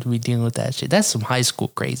fucking old to be dealing with that shit. That's some high school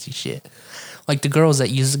crazy shit. Like the girls that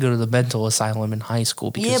used to go to the mental asylum in high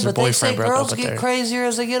school because their boyfriend broke up with her. Yeah, but they say girls get crazier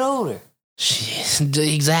as they get older. Shit,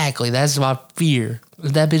 exactly. That's my fear.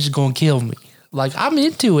 That bitch is gonna kill me. Like, I'm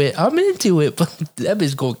into it, but that bitch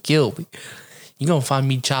is gonna kill me. You gonna find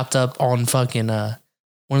me chopped up on fucking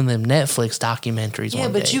one of them Netflix documentaries. Yeah,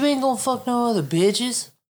 but you ain't gonna fuck no other bitches.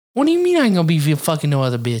 What do you mean I ain't gonna be fucking no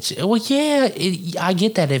other bitch? Well, yeah, I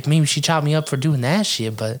get that if maybe she chopped me up for doing that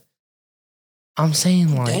shit, but I'm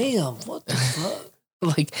saying like, damn, what the fuck?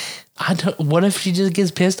 Like, I don't. What if she just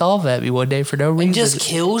gets pissed off at me one day for no reason? And just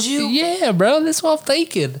kills you? Yeah, bro, that's what I'm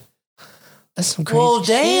thinking. That's some crazy shit. Well,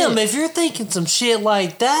 damn, if you're thinking some shit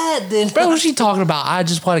like that, then... Bro, what's she talking about? I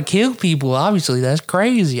just want to kill people. Obviously, that's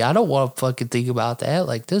crazy. I don't want to fucking think about that.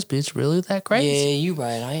 Like, this bitch really that crazy? Yeah, you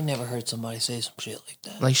right. I ain't never heard somebody say some shit like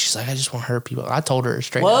that. Like, she's like, I just want to hurt people. I told her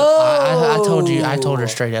straight up. I told her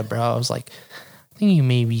straight up, bro. I was like, I think you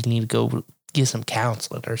maybe need to go get some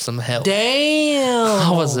counseling or some help. Damn.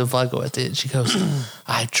 I wasn't fucking with it. She goes,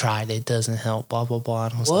 I've tried. It doesn't help, blah, blah, blah.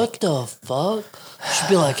 And I was what the fuck? She'd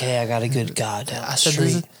be like, hey, I got a good guy down the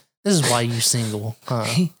street. This is why you single, huh?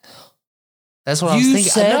 That's what I was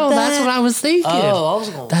thinking. That's what I was thinking. Oh, I was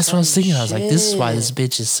going That's what I was thinking. I was like, this is why this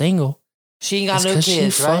bitch is single. She ain't got no kids,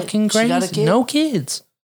 she's right? Fucking crazy. She got a kid? No kids.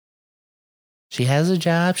 She has a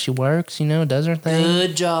job. She works, does her thing.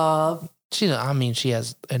 Good job. She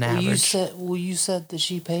has an average. You said that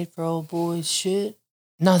she paid for old boy's shit?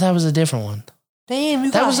 No, that was a different one. Damn,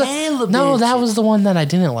 you got handle the No, that was the one that I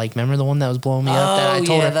didn't like. Remember the one that was blowing me up? That I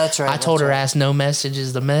told her, that's right. I told her, ask no message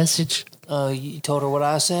is the message. Oh, you told her what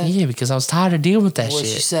I said? Yeah, because I was tired of dealing with that shit. What did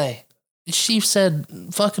she say? She said,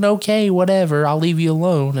 fucking okay, whatever. I'll leave you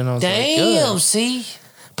alone. And I was like, damn, see?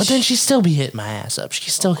 But then she still be hitting my ass up. She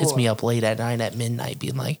still hits me up late at night, at midnight,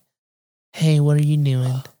 being like, hey, what are you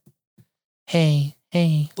doing? Hey.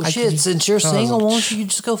 Well, shit, since you're single, why don't you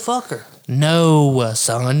just go fuck her? No,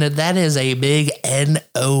 son. That is a big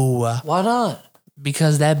No. Why not?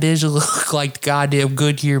 Because that bitch look like the goddamn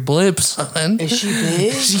Goodyear blimp, son. Is she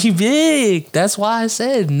big? She big. That's why I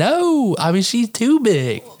said no. I mean, she's too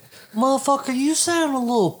big. Motherfucker, you sound a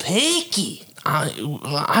little picky.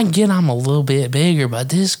 I get I'm a little bit bigger, but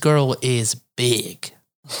this girl is big.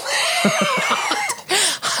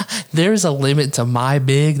 There's a limit to my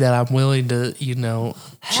big that I'm willing to, chill.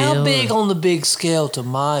 How big on the big scale to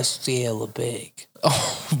my scale of big?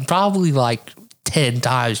 Oh, probably like 10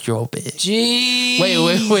 times your big.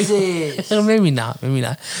 Jesus. Wait. Maybe not.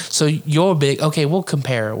 So you're big. Okay, we'll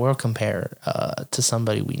compare to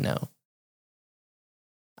somebody we know.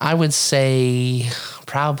 I would say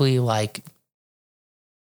probably like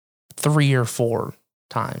 3 or 4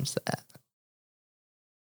 times that.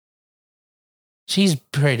 She's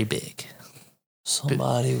pretty big.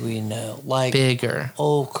 Somebody we know. Like bigger.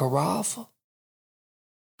 Old Carafa?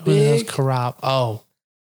 Who is Carafa? Oh.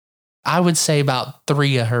 I would say about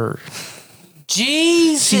 3 of her.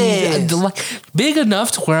 Jesus. She's big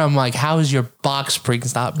enough to where I'm like, how is your box spring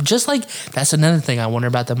stop? Just like, that's another thing I wonder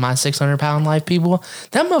about the My 600 Pound Life people.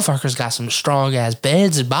 Them motherfuckers got some strong ass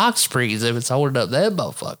beds and box springs if it's holding up them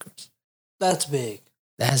motherfuckers. That's big.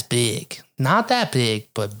 That's big. Not that big,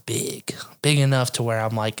 but big. Big enough to where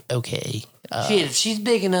I'm like, okay. Shit, if she's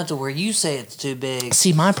big enough to where you say it's too big.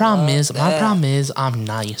 See, my problem is I'm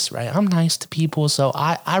nice, right? I'm nice to people, so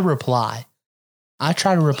I reply. I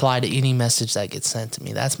try to reply to any message that gets sent to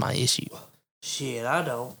me. That's my issue. Shit, I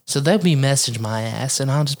don't. So they'll be message my ass,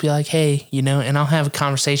 and I'll just be like, hey, and I'll have a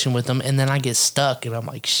conversation with them, and then I get stuck, and I'm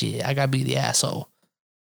like, shit, I gotta be the asshole.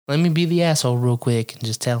 Let me be the asshole real quick and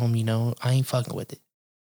just tell them, I ain't fucking with it.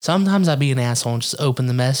 Sometimes I be an asshole and just open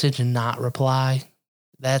the message and not reply.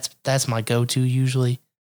 That's my go-to usually.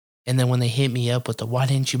 And then when they hit me up with the, why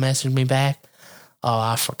didn't you message me back? Oh,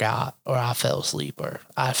 I forgot, or I fell asleep, or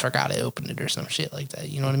I forgot I opened it or some shit like that.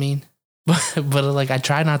 You know what I mean? But like, I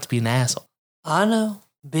try not to be an asshole. I know.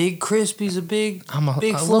 Big Crispy's I'm a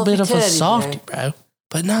little bit of a softy, bro.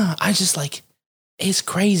 But nah, I just like, it's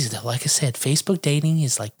crazy though. Like I said, Facebook dating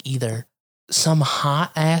is like either some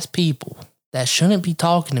hot ass people that shouldn't be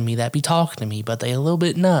talking to me, but they a little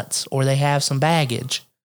bit nuts, or they have some baggage,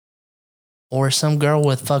 or some girl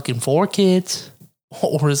with fucking 4 kids,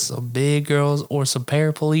 or some big girls, or some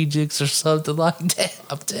paraplegics, or something like that.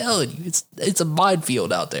 I'm telling you, it's a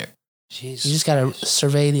minefield out there. Jesus. You just gotta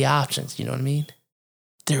survey the options. You know what I mean?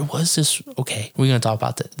 there was this. Okay, we're gonna talk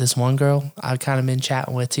about this one girl I've kind of been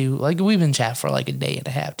chatting with too. Like we've been chatting for like a day and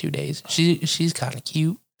a half, 2 days. She's kind of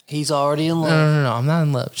cute. He's already in love. No, I'm not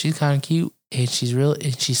in love. She's kind of cute and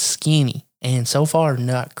she's skinny and so far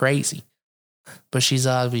not crazy, but she's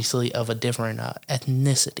obviously of a different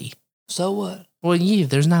ethnicity. So what? Well, yeah,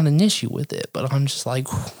 there's not an issue with it, but I'm just like,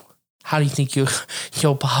 how do you think your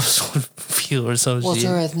pops would feel or something? What's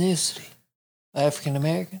her ethnicity? African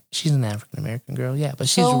American? She's an African American girl, yeah, but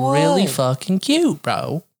she's So really what? fucking cute,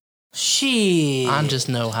 bro. Shit. I just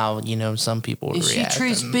know how, some people would If she react.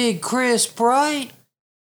 treats Big Chris right,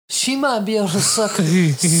 she might be able to suck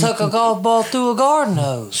a golf ball through a garden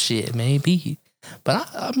hose. Shit, maybe. But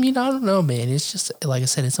I mean, I don't know, man. It's just, like I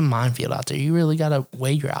said, it's a minefield out there. You really got to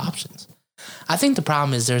weigh your options. I think the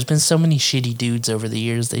problem is there's been so many shitty dudes over the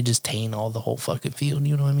years, they just taint all the whole fucking field,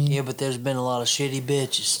 you know what I mean? Yeah, but there's been a lot of shitty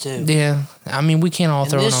bitches, too. Yeah. I mean, we can't all And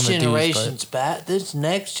throw it this on the dudes, generation's bad. This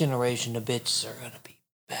next generation of bitches are going to be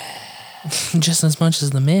bad. but just as much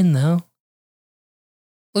as the men, though.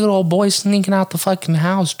 Look at old boy sneaking out the fucking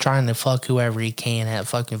house trying to fuck whoever he can at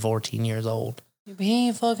fucking 14 years old. Yeah, but he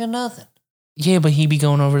ain't fucking nothing. Yeah, but he be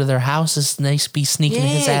going over to their houses and they be sneaking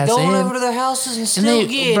his ass in. going over to their houses and still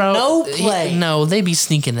get no play. No, they be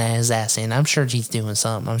sneaking his ass in. I'm sure he's doing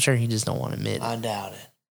something. I'm sure he just don't want to admit it. I doubt it.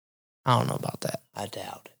 I don't know about that. I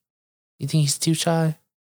doubt it. You think he's too shy?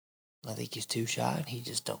 I think he's too shy and he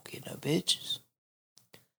just don't get no bitches.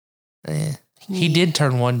 Eh. He did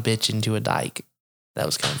turn one bitch into a dyke. That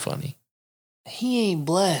was kind of funny. He ain't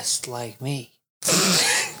blessed like me.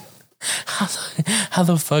 How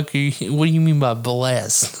the fuck are you? What do you mean by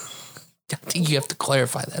blessed? I think you have to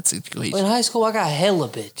clarify that situation. In high school, I got hella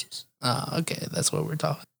bitches. Oh, okay. That's what we're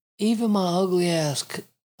talking. Even my ugly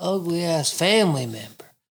ass family member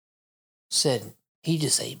said he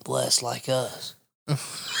just ain't blessed like us.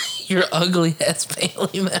 Your ugly ass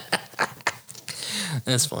family man.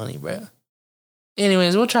 That's funny, bro.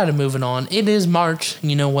 Anyways, we'll try to move it on. It is March.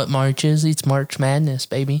 You know what March is? It's March Madness,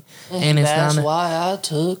 baby. And that's why I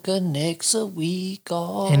took a next week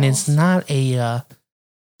off. And it's not a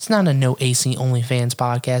No AC OnlyFans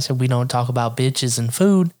podcast and we don't talk about bitches and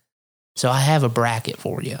food. So I have a bracket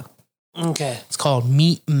for you. Okay. It's called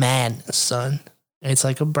Meat Madness, son. It's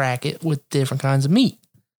like a bracket with different kinds of meat.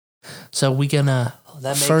 So we gonna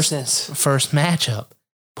that makes sense. First matchup: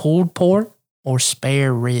 pulled pork or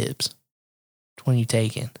spare ribs. Which one you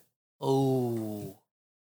taking? Oh,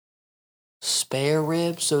 spare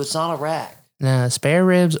ribs. So it's not a rack. Nah, spare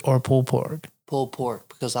ribs or pulled pork. Pulled pork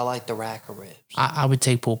because I like the rack of ribs. I would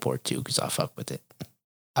take pulled pork too because I fuck with it.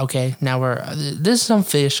 Okay, now this is some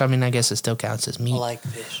fish. I mean, I guess it still counts as meat. I like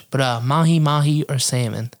fish. But mahi or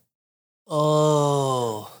salmon.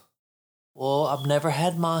 Oh, well, I've never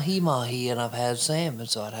had mahi and I've had salmon,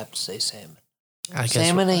 so I'd have to say salmon.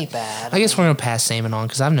 Salmon ain't bad. I guess we're gonna pass salmon on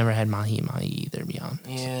because I've never had mahi either. To be honest.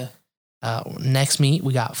 Yeah. Next meat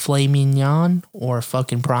we got filet mignon or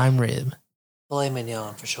fucking prime rib. Filet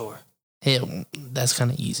mignon for sure. Hell, that's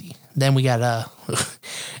kind of easy. Then we got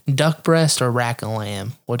duck breast or rack of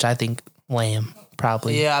lamb, which I think lamb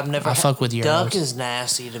probably. Yeah, I've never. I fuck with your duck is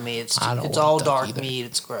nasty to me. It's all dark meat.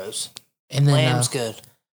 It's gross. And then lamb's good.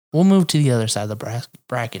 We'll move to the other side of the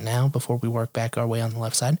bracket now before we work back our way on the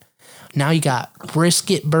left side. Now you got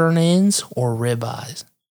brisket burn ends or rib eyes.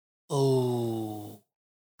 Oh,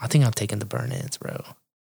 I think I'm taking the burn ends, bro.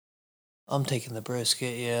 I'm taking the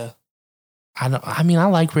brisket. Yeah. I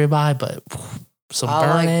like ribeye, but some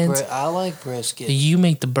burn ends. I like brisket. You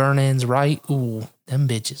make the burn ends right. Ooh, them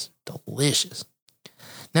bitches delicious.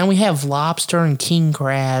 Now we have lobster and king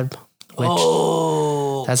crab,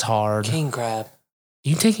 which that's hard. King crab.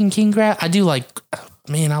 You taking king crab? I do like.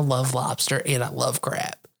 Man, I love lobster and I love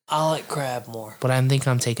crab. I like crab more, but I think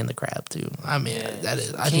I'm taking the crab too. I mean, that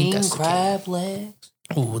is. I think that's crab legs.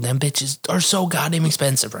 Ooh, them bitches are so goddamn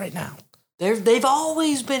expensive right now. They've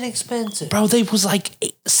always been expensive. Bro, they was like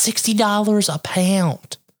 $60 a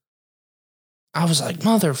pound. I was like,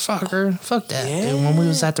 motherfucker, fuck that. Yeah. And when we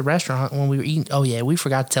was at the restaurant, when we were eating, oh yeah, we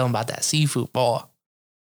forgot to tell them about that seafood ball.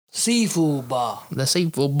 Seafood ball. The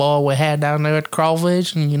seafood ball we had down there at the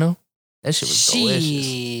crawfish, and that shit was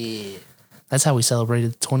delicious. That's how we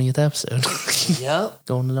celebrated the 20th episode. Yep.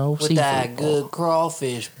 Going to know with that good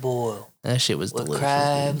crawfish boil. That shit was delicious. With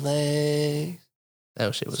crab legs.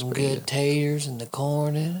 That shit was some pretty good taters and the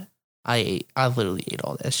corn in it. I literally ate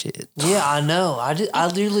all that shit. Yeah, I know. I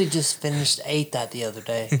literally just ate that the other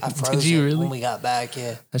day. I froze it when we got back.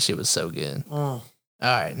 Yeah, that shit was so good. All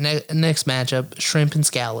right, next matchup: shrimp and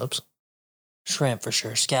scallops. Shrimp for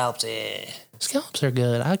sure. Scallops, yeah. Scallops are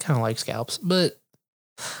good. I kind of like scallops, but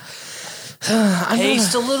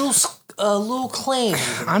Taste a little clammy.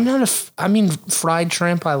 I'm not fried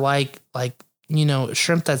shrimp. I like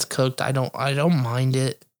shrimp that's cooked. I don't mind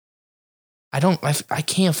it. I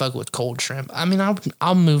can't fuck with cold shrimp. I mean,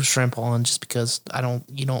 I'll move shrimp on just because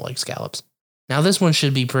you don't like scallops. Now this one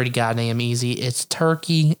should be pretty goddamn easy. It's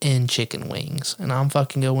turkey and chicken wings, and I'm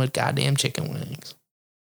fucking going with goddamn chicken wings.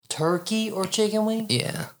 Turkey or chicken wings?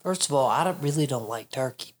 Yeah. First of all, I really don't like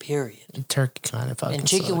turkey, period. Turkey kind of fucking And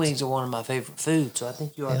chicken sucks. wings are one of my favorite foods, so I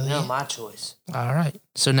think you already know my choice. All right.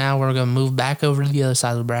 So now we're going to move back over to the other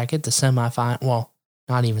side of the bracket, the semifinal. Well,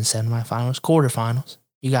 not even semifinals, quarterfinals.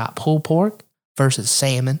 You got pulled pork versus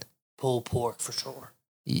salmon. Pulled pork for sure.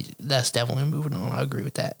 That's definitely moving on. I agree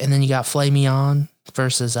with that. And then you got filet mignon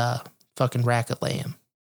versus fucking rack of lamb,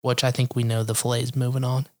 which I think we know the filet's moving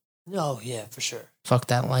on. Oh, yeah, for sure. Fuck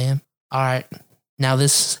that lamb. All right. Now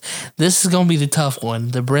this is going to be the tough one.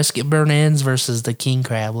 The brisket burn ends versus the king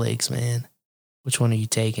crab legs, man. Which one are you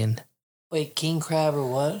taking? Wait, king crab or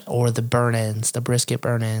what? Or the burn ends, the brisket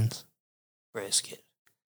burn ends. Brisket.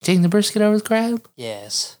 Taking the brisket over the crab?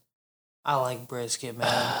 Yes. I like brisket, man.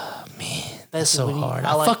 Man, that's so when you- hard.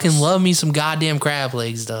 I I like fucking this- love me some goddamn crab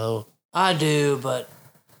legs, though. I do, but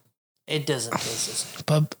it doesn't taste the same.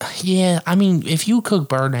 But, yeah, I mean, if you cook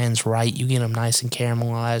burn ends right, you get them nice and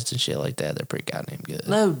caramelized and shit like that. They're pretty goddamn good.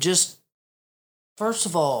 No, just first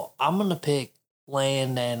of all, I'm gonna pick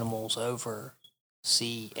land animals over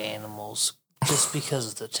sea animals just because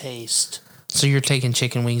of the taste. So you're taking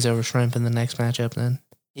chicken wings over shrimp in the next matchup then?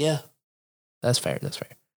 Yeah. That's fair. That's fair.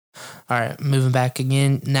 All right, moving back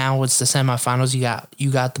again. Now it's the semifinals.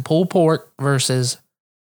 You got the pulled pork versus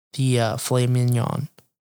the filet mignon.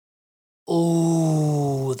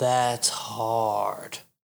 Ooh, that's hard.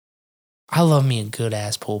 I love me a good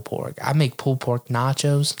ass pulled pork. I make pulled pork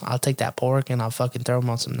nachos. I'll take that pork and I'll fucking throw them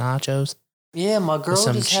on some nachos. Yeah, my girl With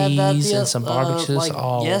some just had that cheese and some barbecue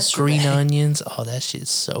sauce. yesterday. Green onions. Oh, that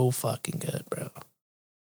shit's so fucking good, bro.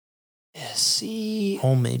 Yeah, see.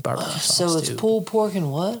 Homemade barbecue sauce. So it's too. pulled pork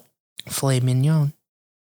and what? Filet mignon.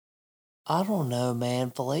 I don't know,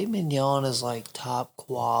 man. Filet mignon is like top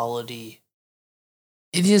quality.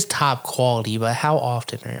 It is top quality, but how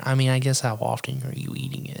often I guess how often are you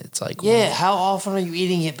eating it? It's like, Yeah, how often are you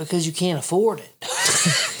eating it because you can't afford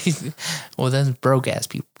it? well, that's broke ass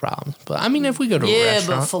people problems. But I mean, if we go to a Yeah,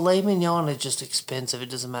 restaurant, but filet mignon is just expensive. It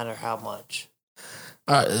doesn't matter how much.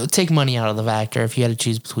 take money out of the factor. If you had to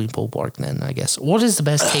choose between pulled pork, then I guess what is the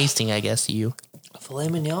best tasting? I guess to you. Filet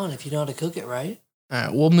mignon, if you know how to cook it right. All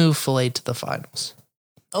right, we'll move filet to the finals,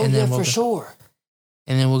 Oh, And yeah, then we'll for go- sure.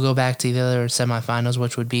 and then we'll go back to the other semifinals,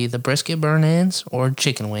 which would be the brisket burn ends or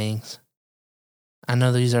chicken wings. I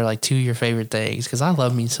know these are like two of your favorite things because I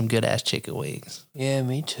love me some good ass chicken wings, Yeah,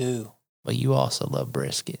 me too. but you also love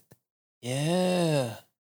brisket, Yeah.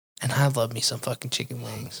 and I love me some fucking chicken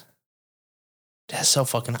wings. That's so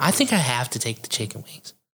fucking. I think I have to take the chicken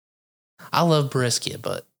wings. I love brisket,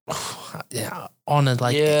 but yeah, on a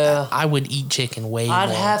Yeah. I would eat chicken way I'd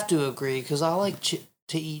more. have to agree because I like to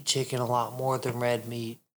eat chicken a lot more than red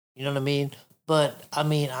meat. You know what I mean? But, I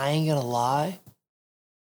mean, I ain't going to lie.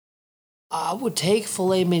 I would take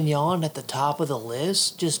filet mignon at the top of the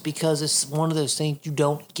list just because it's one of those things you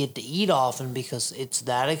don't get to eat often because it's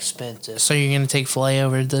that expensive. So you're gonna take filet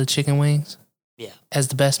over the chicken wings? Yeah. As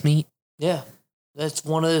the best meat? Yeah. That's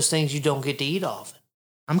one of those things you don't get to eat often.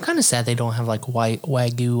 I'm kind of sad they don't have like white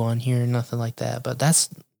wagyu on here, nothing like that. But that's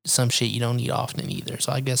some shit you don't eat often either.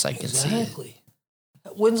 So I guess I can see it. Exactly.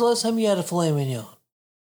 When's the last time you had a filet mignon?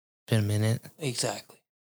 Been a minute. Exactly.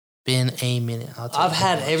 Been a minute. I've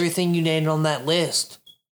had everything you named on that list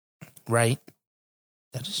Right.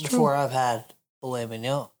 That is true. before I've had filet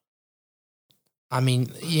mignon. I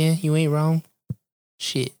mean, yeah, you ain't wrong.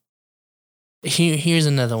 Shit. Here's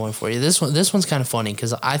another one for you. This one's kind of funny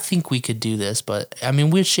because I think we could do this, but I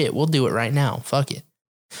mean, we'll do it right now. Fuck it.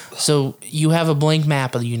 So you have a blank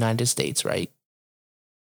map of the United States, right?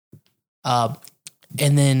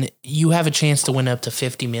 And then you have a chance to win up to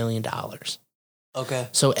 $50 million. Okay.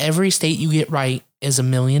 So every state you get right is $1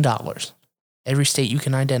 million. Every state you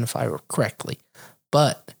can identify correctly.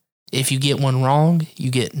 But if you get one wrong,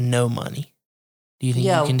 you get no money. Do you think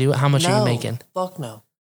you can do it? How much are you making? Fuck no.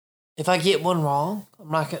 If I get one wrong, I'm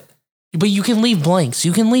not gonna. But you can leave blanks.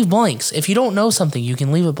 You can leave blanks. If you don't know something, you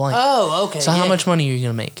can leave it blank. Oh, okay. So how much money are you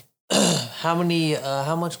gonna make? How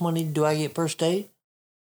much money do I get per state?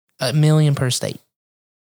 $1 million per state.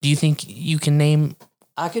 Do you think you can name?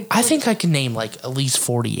 I think I can name like at least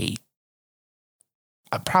 48.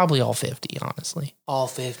 Probably all 50, honestly. all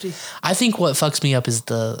 50. I think what fucks me up is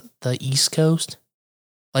the East Coast.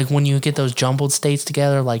 Like when you get those jumbled states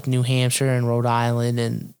together, like New Hampshire and Rhode Island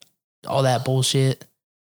and all that bullshit.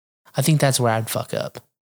 I think that's where I'd fuck up.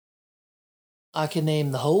 I can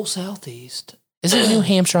name the whole Southeast. Isn't New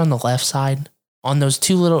Hampshire on the left side? On those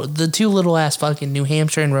two little ass fucking New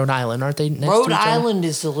Hampshire and Rhode Island, aren't they next to each Rhode other? Island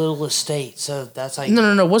is the littlest state, so that's how you...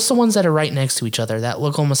 No. What's the ones that are right next to each other that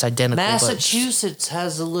look almost identical? Massachusetts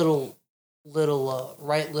has a little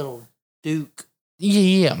Duke.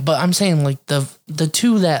 Yeah. But I'm saying like the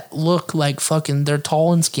two that look like fucking, they're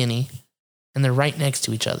tall and skinny, and they're right next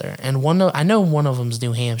to each other. And I know one of them's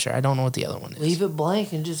New Hampshire. I don't know what the other one is. Leave it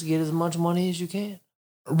blank and just get as much money as you can.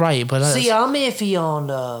 Right, but see, I'm iffy on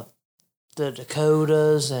the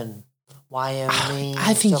Dakotas and Wyoming.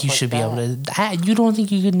 I think you should be able to. You don't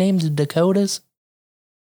think you could name the Dakotas?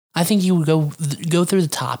 I think you would go through the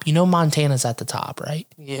top. You know Montana's at the top, right?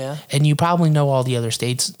 Yeah. And you probably know all the other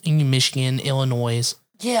states: Michigan, Illinois.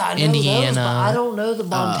 Yeah, I know Indiana, those, but I don't know the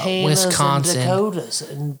Montanas Wisconsin, and Dakotas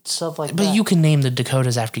and stuff like that. But you can name the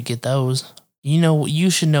Dakotas after you get those.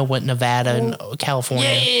 You should know what Nevada and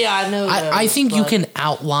California. Yeah, I know. I think you can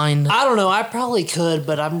outline. I don't know. I probably could,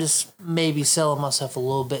 but I'm just maybe selling myself a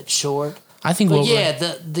little bit short. I think. But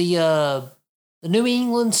the New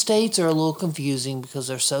England states are a little confusing because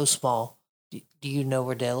they're so small. Do you know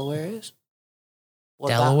where Delaware is?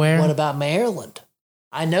 Delaware? What about Maryland?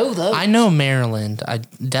 I know those. I know Maryland.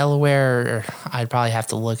 Delaware, I'd probably have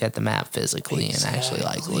to look at the map physically and actually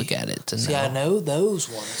look at it to know. See, I know those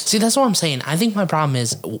ones. See, that's what I'm saying. I think my problem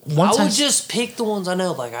is I would just pick the ones I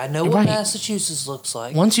know. Like, I know what Massachusetts looks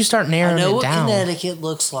like. Once you start narrowing it down. I know what Connecticut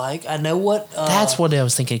looks like. I know what... that's what I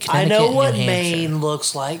was thinking. Connecticut, I know what Maine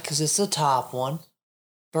looks like because it's the top one.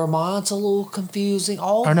 Vermont's a little confusing.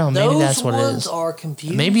 Maybe that's what it is. Those are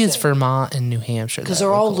confusing. Maybe it's Vermont and New Hampshire. Because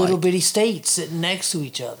they're all little bitty states sitting next to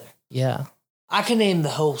each other. Yeah. I can name the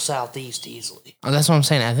whole Southeast easily. That's what I'm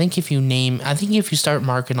saying. I think if you start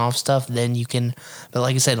marking off stuff, then you can. But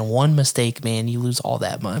like I said, one mistake, man, you lose all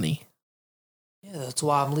that money. Yeah, that's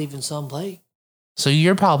why I'm leaving some plate. So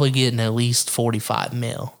you're probably getting at least 45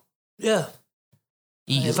 mil. Yeah.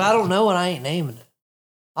 Easily. If I don't know it, I ain't naming it.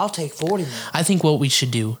 I'll take 40 mil. I think what we should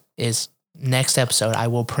do is next episode, I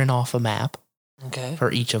will print off a map for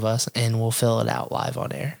each of us, and we'll fill it out live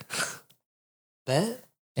on air. Bet.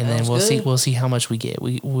 And then we'll see how much we get.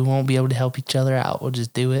 We won't be able to help each other out. We'll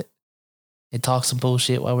just do it and talk some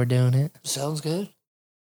bullshit while we're doing it. Sounds good.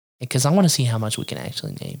 Because I want to see how much we can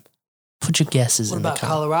actually name. Put your guesses in the comments. What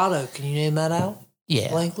about Colorado? Can you name that out? Yeah.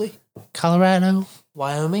 Blankly? Colorado?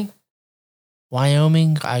 Wyoming?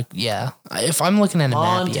 If I'm looking at a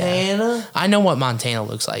map, Montana? I know what Montana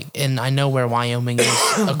looks like, and I know where Wyoming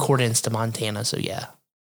is accordance to Montana, so yeah.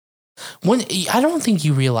 I don't think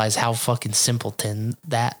you realize how fucking simpleton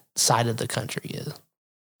that side of the country is.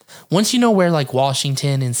 Once you know where like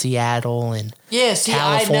Washington and Seattle and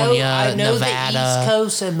California, I know Nevada, the East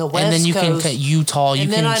Coast and the West Coast, and then you can Utah, you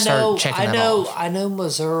can start checking that off. I know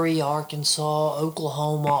Missouri, Arkansas,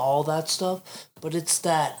 Oklahoma, all that stuff, but it's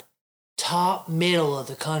that top middle of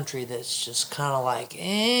the country that's just kind of like,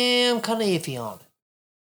 I'm kind of iffy on it.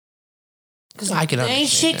 Because there ain't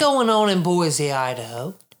shit going on in Boise,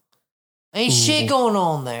 Idaho. Ain't shit going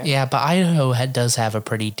on there. Yeah, but Idaho does have a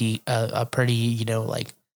pretty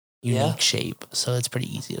unique shape, so it's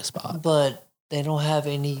pretty easy to spot. But they don't have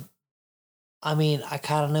any. I mean, I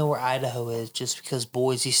kind of know where Idaho is just because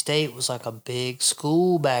Boise State was like a big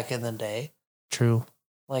school back in the day. True.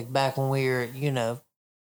 Like back when we were,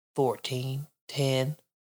 14, 10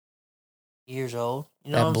 years old.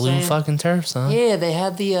 You know that what blue I'm saying? fucking turf, son. Yeah, they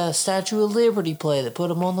had the Statue of Liberty play that put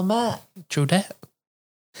them on the map. True that.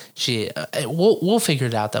 Shit, we'll figure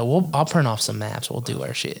it out though. I'll print off some maps. We'll do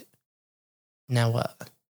our shit. Now what?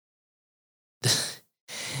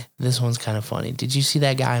 This one's kind of funny. Did you see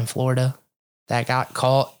that guy in Florida that got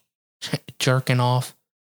caught jerking off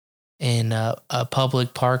in a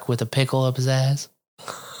public park with a pickle up his ass?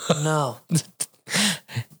 No.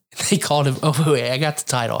 They called him. Oh wait, I got the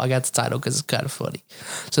title because it's kind of funny.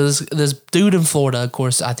 So this dude in Florida, of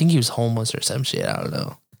course, I think he was homeless or some shit. I don't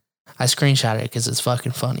know. I screenshot it because it's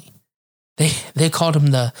fucking funny. They called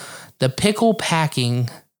him the pickle packing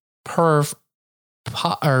perv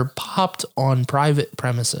popped on private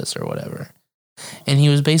premises or whatever, and he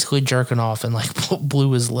was basically jerking off and like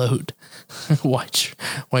blew his load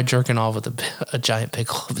while jerking off with a giant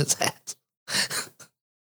pickle up his ass.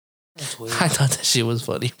 That's weird. I thought that shit was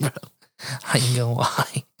funny, bro. I ain't gonna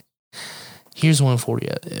lie. Here's one for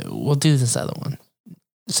you. We'll do this other one.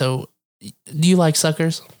 So, do you like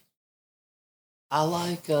suckers? I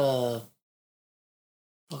like, what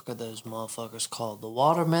are those motherfuckers called? The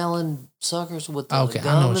watermelon suckers with the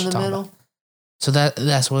gum in the middle? So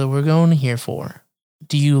that's what we're going here for.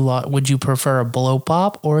 would you prefer a blow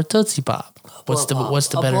pop or a Tootsie Pop? What's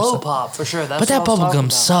the better? Blow pop for sure. That's but that what I was bubble talking gum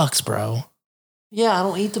about. sucks, bro. Yeah, I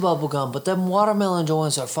don't eat the bubble gum, but them watermelon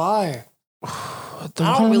joints are fire. I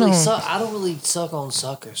don't really suck on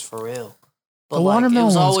suckers for real. But The like, it was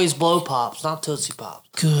watermelon's- always blow pops, not Tootsie Pops.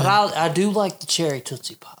 Good. But I do like the cherry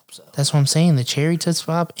Tootsie Pops. So. That's what I'm saying. The cherry Tootsie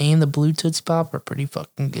Pop and the blue Tootsie Pop are pretty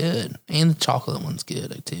fucking good. And the chocolate one's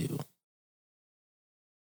good, too.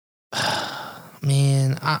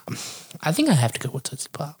 Man, I think I have to go with Tootsie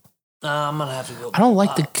Pop. I'm going to have to go. I don't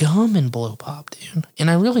like the gum in blow pop, dude. And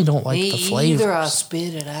I really don't like the flavors. Either I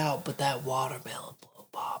spit it out, but that watermelon blow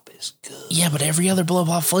pop is good. Yeah, but every other blow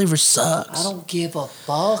pop flavor sucks. I don't give a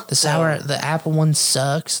fuck. The apple one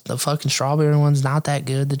sucks. The fucking strawberry one's not that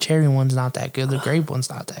good. The cherry one's not that good. The grape one's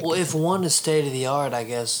not that Well, good. if one is state of the art, I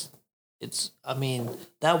guess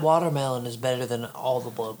that watermelon is better than all the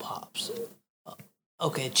blow pops.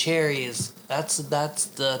 Okay, cherry that's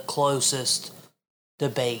the closest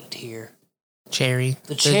debate here. Cherry.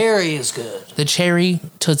 The cherry is good. The cherry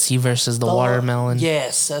Tootsie versus the watermelon.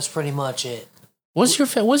 Yes, that's pretty much it. What's your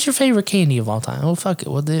favorite candy of all time? Oh fuck it,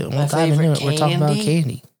 we'll dive into it. We're talking about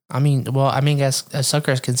candy. I guess a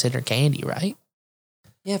sucker is considered candy, right?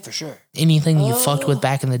 Yeah, for sure. Anything you fucked with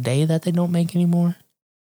back in the day that they don't make anymore?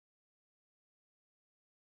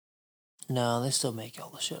 No, they still make all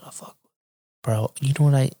the shit I fuck with. Bro, you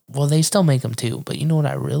know what they still make them too, but you know what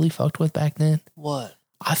I really fucked with back then? What?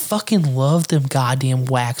 I fucking love them goddamn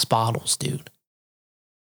wax bottles, dude.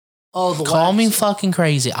 Oh, the Call wax. me fucking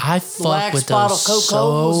crazy. I fuck wax with bottle those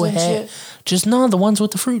Coca-Colas so and heavy. shit? Just no, the ones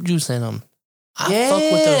with the fruit juice in them. I fuck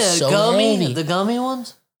with those so heavy. The gummy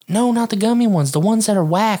ones? No, not the gummy ones. The ones that are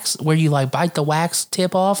wax, where you like bite the wax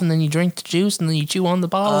tip off and then you drink the juice and then you chew on the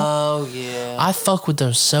bottle. Oh, yeah. I fuck with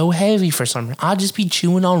those so heavy for some reason. I just be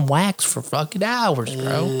chewing on wax for fucking hours,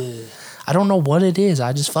 bro. Ugh. I don't know what it is.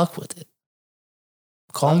 I just fuck with it.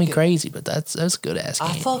 Call me Fuck it. crazy, but that's good ass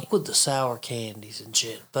candy. I fuck with the sour candies and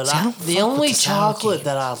shit. But See, I don't the fuck with only the sour chocolate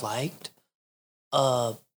that I liked,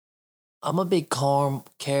 I'm a big caramel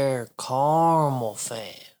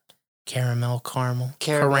fan. Caramel, caramel,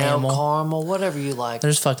 Caramel, whatever you like.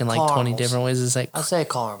 There's fucking like 20 Caramels. different ways to say. I say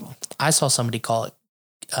caramel. I saw somebody call it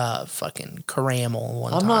fucking caramel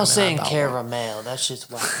one time. I'm not and I saying about caramel. That's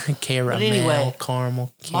just whack. caramel, But anyway,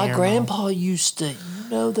 caramel. My grandpa used to,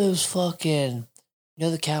 those fucking,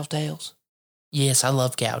 the cowtails? Yes, I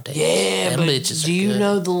love cowtails. Yeah, Them but bitches do are you good.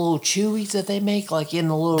 know the little chewies that they make, like in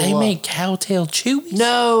the little... They make cowtail chewies?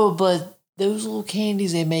 No, but those little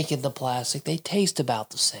candies they make in the plastic, they taste about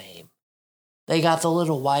the same. They got the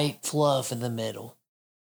little white fluff in the middle.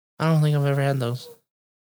 I don't think I've ever had those.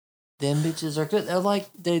 Them bitches are good.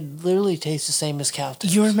 They literally taste the same as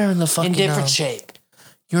cowtails. You remember the fucking... in different shape.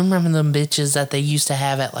 You remember them bitches that they used to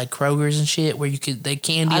have at like Kroger's and shit, where they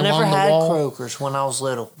candy I along never the had wall? Kroger's when I was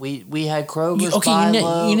little. We had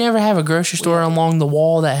Kroger's. You never have a grocery store along the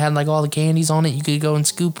wall that had like all the candies on it. You could go and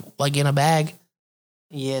scoop like in a bag.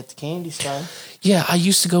 Yeah, at the candy store. Yeah, I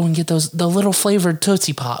used to go and get the little flavored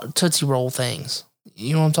Tootsie Roll things.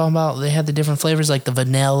 You know what I'm talking about? They had the different flavors like the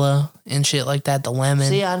vanilla and shit like that, the lemon.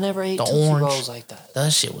 See, I never ate the Tootsie orange. Rolls like that.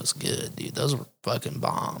 That shit was good, dude. Those were fucking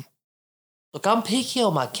bomb. Look, I'm picky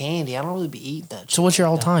on my candy. I don't really be eating that shit. So what's your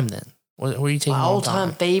like all that. time then? What are you taking My all all-time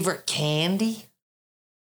time? favorite candy?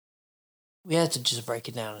 We have to just break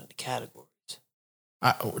it down into categories.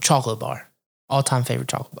 Chocolate bar. All time favorite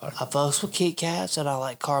chocolate bar. I fucks with Kit Kats and I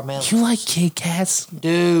like caramel. You like Kit Kats?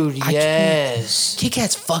 Dude, I can't. yes. Kit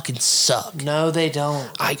Kats fucking suck. No, they don't.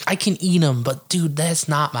 I can eat them, but dude, that's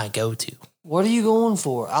not my go-to. What are you going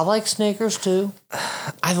for? I like Snickers too.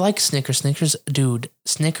 I like Snickers. Snickers, dude,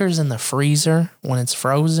 Snickers in the freezer when it's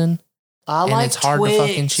frozen I and like it's hard Twix. to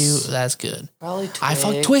fucking chew. That's good. Probably Twix. I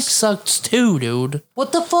fuck Twix sucks too, dude.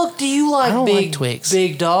 What the fuck do you like, I don't big like Twix.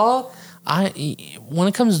 big dog? I like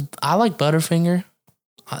Butterfinger.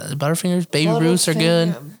 Butterfingers, Baby Ruths are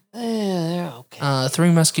good. Yeah, they're okay.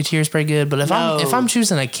 Three Musketeers pretty good. But if No. I'm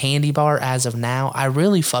choosing a candy bar as of now, I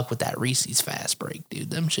really fuck with that Reese's Fast Break,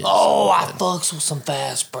 dude. Them shit. Oh, I fucks with some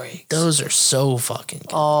fast breaks. Those are so fucking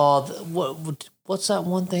good. Oh, what's that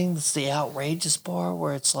one thing that's the outrageous bar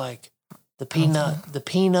where it's like the peanuts,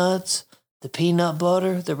 the peanut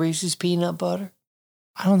butter, the Reese's peanut butter,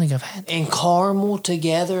 I don't think I've had. and caramel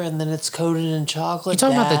together, and then it's coated in chocolate. You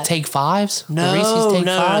talking about the Take Fives? No, The Reese's Take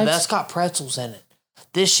no, Fives? that's got pretzels in it.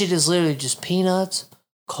 This shit is literally just peanuts,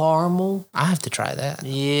 caramel. I have to try that.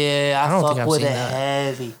 Yeah, I don't think fuck I've with seen it that.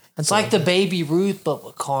 heavy. That's It's like the okay. Baby Ruth, but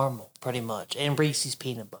with caramel, pretty much, and Reese's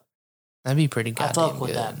peanut butter. That'd be pretty I goddamn fuck with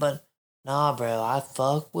good. that, but nah, bro, I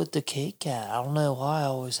fuck with the Kit Kat. I don't know why I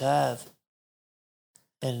always have.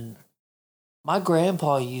 And My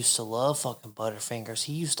grandpa used to love fucking Butterfingers.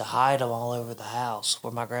 He used to hide them all over the house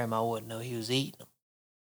where my grandma wouldn't know he was eating them.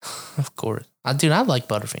 Of course. Dude, I like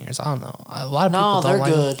Butterfingers. I don't know. A lot of people No, don't they're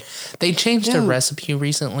like good. them. They changed their Dude. recipe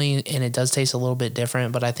recently, and it does taste a little bit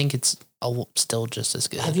different, but I think it's still just as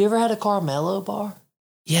good. Have you ever had a Carmelo bar?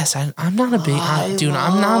 Yes, I'm not a big... I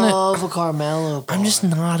love a Carmelo bar. I'm just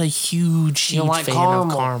not a huge don't like fan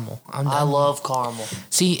caramel? of caramel. I love caramel.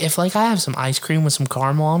 See, if like I have some ice cream with some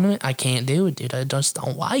caramel on it, I can't do it, dude. I just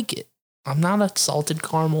don't like it. I'm not a salted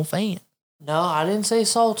caramel fan. No, I didn't say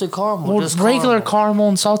salted caramel. Well, just regular caramel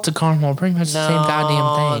and salted caramel are pretty much the same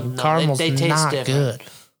goddamn thing. No, Caramel's they taste not different. good.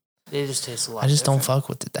 They just taste a lot I just different. don't fuck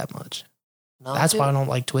with it that much. No, That's why I dude. don't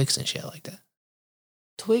like Twix and shit like that.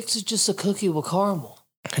 Twix is just a cookie with caramel.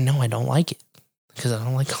 I know I don't like it because I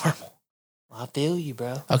don't like caramel. I feel you,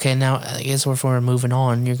 bro. Okay, now I guess if we're moving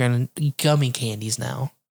on, you're gonna eat gummy candies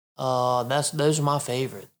now. Those are my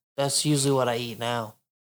favorite. That's usually what I eat now.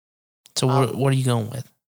 So what are you going with?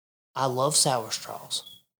 I love sour straws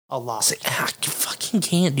a lot. See, I fucking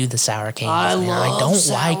can't do the sour candies. I man. love I don't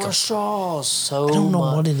sour like them. straws so I don't know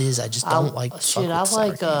much. what it is. I just don't like. Shit, I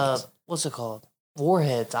like what's it called?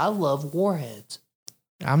 Warheads. I love Warheads.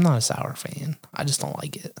 I'm not a sour fan. I just don't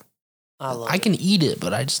like it. I can eat it,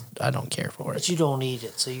 but I don't care for but it. you don't eat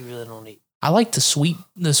it, so you really don't eat. I like the sweet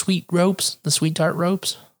ropes, the sweet tart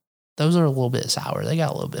ropes. Those are a little bit sour. They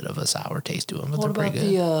got a little bit of a sour taste to them, but they're pretty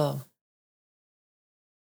good.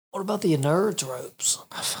 What about the Nerds ropes?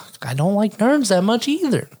 I don't like Nerds that much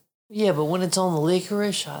either. Yeah, but when it's on the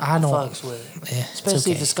licorice, I don't fucks with it. Yeah,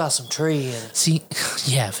 Especially okay. if it's got some tree in it. See,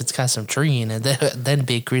 yeah, if it's got some tree in it, then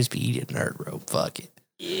Big Crispy eat a Nerd rope. Fuck it.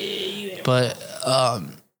 Yeah, But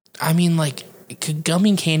I mean, like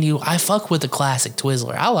gummy candy. I fuck with the classic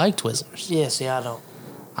Twizzler. I like Twizzlers. Yeah, see, I don't.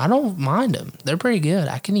 I don't mind them. They're pretty good.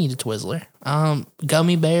 I can eat a Twizzler.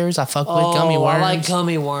 Gummy bears. I fuck with gummy worms. I like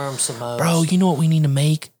gummy worms the most. Bro, you know what we need to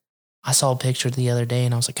make? I saw a picture the other day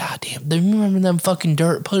and I was like, God damn, do you remember them fucking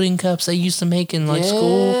dirt pudding cups they used to make in like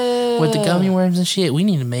school with the gummy worms and shit? We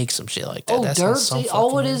need to make some shit like that. Oh, that dirt. sounds so See,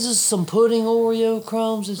 all it fucking is some pudding Oreo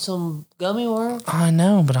crumbs and some gummy worms. I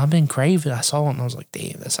know, but I've been craving. I saw it and I was like,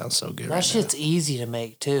 damn, that sounds so good. That right shit's easy to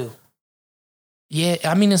make too. Yeah,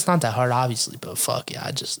 I mean, it's not that hard, obviously, but fuck yeah,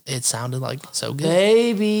 it sounded like so good.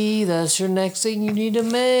 Baby, that's your next thing you need to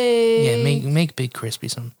make. Yeah, make Big Crispy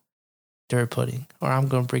some dirt pudding, or I'm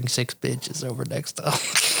gonna bring 6 bitches over next time.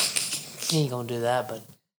 He ain't gonna do that, but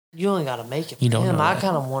you only gotta make it for You don't him. know I that.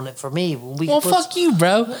 kind of want it for me. Fuck you,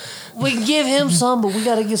 bro. We can give him some, but we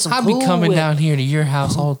gotta get some I'll Cool be coming Whip. down here to your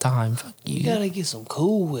house all the time. Fuck you. You gotta get some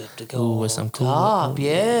Cool Whip to go Ooh, on with some Cool top. Whip.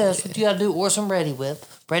 Yeah, that's what you gotta do. Or some Ready Whip.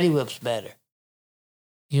 Ready Whip's better.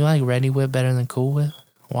 You like Ready Whip better than Cool Whip?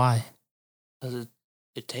 Why? Because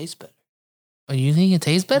it tastes better. Oh, you think it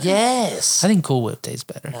tastes better? Yes. I think Cool Whip tastes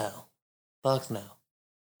better. No. Fuck no.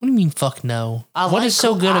 What do you mean, fuck no? What like is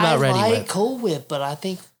so good about Ready I like Whip? Cool Whip, but I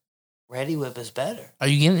think Ready Whip is better. Are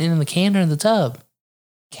you getting it in the can or in the tub?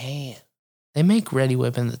 Can. They make Ready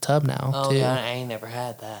Whip in the tub now, Oh, too. yeah, I ain't never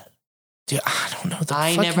had that. Dude, I don't know. I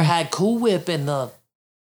ain't never had Cool Whip in the...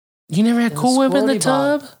 You never had in the Cool Whip in the squirty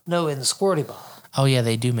bottle. tub? No, in the squirty bottle. Oh, yeah,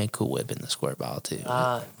 they do make Cool Whip in the squirt bottle, too.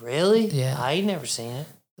 Really? Yeah. I ain't never seen it.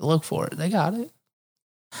 Look for it. They got it.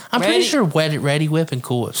 I'm Ready- pretty sure Ready Whip and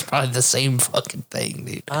Cool Whip's probably the same fucking thing,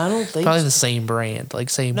 dude. I don't think Probably so. the same brand, like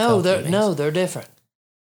same No, company. they're different.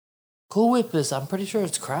 Cool Whip is, I'm pretty sure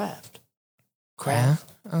it's Kraft. Kraft?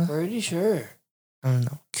 Pretty sure. I don't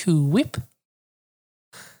know. Cool Whip?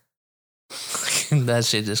 That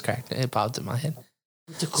shit just cracked. It popped in my head.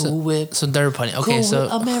 It's a Cool Whip. So they're putting... Okay, Cool so...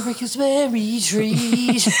 Whip, America's berry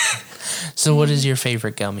trees. So what is your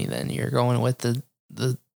favorite gummy then? You're going with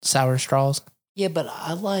the sour straws? Yeah, but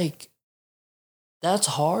I like... That's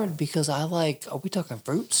hard because I like... Are we talking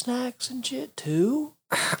fruit snacks and shit too?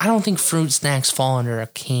 I don't think fruit snacks fall under a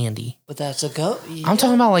candy. But that's a I'm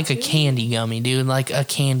talking about like a candy gummy, dude. Like a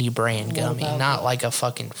candy brand What gummy, about not what? like a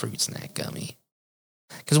fucking fruit snack gummy.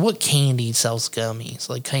 Because what candy sells gummies?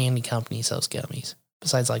 Like candy company sells gummies.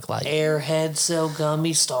 Besides like Airhead sell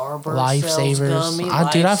gummy, Starburst sells Lifesavers.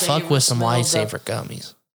 gummy. Dude, I fuck with some Lifesavers Lifesaver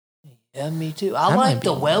gummies. Yeah, me too. That I might like be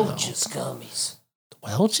the one, though. Welch's gummies.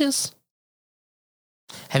 Welch's?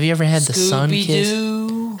 Have you ever had the Sun Kiss?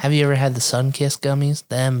 Scooby-Doo. Have you ever had the Sun Kiss gummies?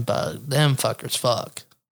 Them fuckers fuck.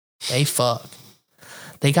 They fuck.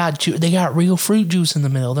 They got real fruit juice in the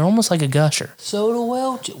middle. They're almost like a gusher. So do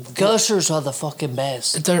Welch's. Gushers are the fucking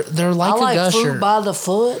best. They're like I like a gusher. fruit by the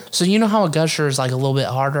foot. So you know how a gusher is like a little bit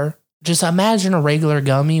harder? Just imagine a regular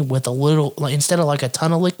gummy with a little, like, instead of like a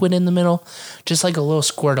ton of liquid in the middle, just like a little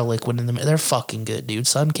squirt of liquid in the middle. They're fucking good, dude.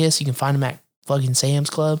 Sunkiss, you can find them at fucking Sam's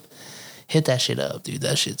Club. Hit that shit up, dude.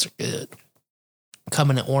 That shit's good.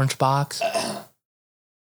 Come in an orange box.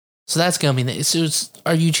 So that's gummy. So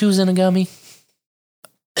are you choosing a gummy?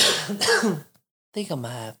 I think I'm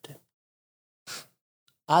gonna have to.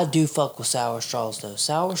 I do fuck with sour straws though.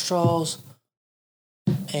 Sour straws,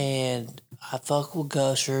 and I fuck with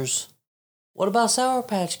Gushers. What about Sour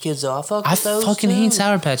Patch Kids though? I fuck with those fucking too. hate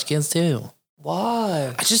Sour Patch Kids too.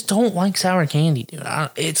 Why? I just don't like sour candy, dude. I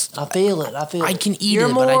feel it. I can eat You're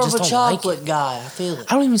it, more but I of just a don't chocolate like it. guy. I feel it.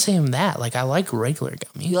 I don't even say I'm that. Like, I like regular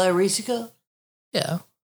gummies. You like Reese Cup? Yeah.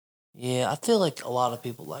 Yeah, I feel like a lot of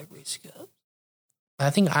people like Reese Cup.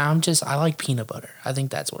 I think I like peanut butter. I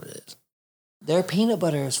think that's what it is. Their peanut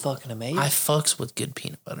butter is fucking amazing. I fucks with good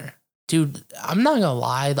peanut butter. Dude, I'm not gonna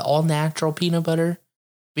lie, the all natural peanut butter.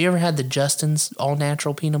 Have you ever had the Justin's all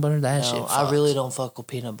natural peanut butter? That shit fucks. I really don't fuck with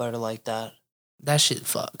peanut butter like that. That shit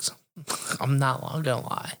fucks. I'm not gonna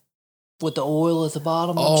lie. With the oil at the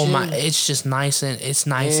bottom? Oh my, it's just nice and and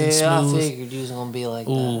smooth. Yeah, I figured you was gonna be like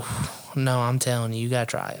Ooh, that. no, I'm telling you gotta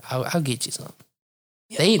try it. I'll get you some.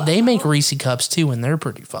 Yeah, They make Reese cups too, and they're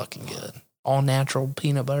pretty fucking good. All natural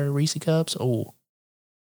peanut butter Reese cups. Oh,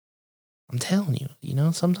 I'm telling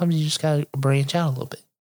you, sometimes you just gotta branch out a little bit.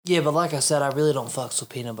 Yeah, but like I said, I really don't fucks with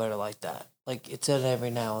peanut butter like that. Like, it's an every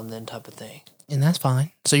now and then type of thing. And that's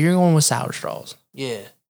fine. So you're going with sour straws. Yeah.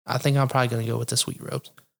 I think I'm probably going to go with the sweet ropes.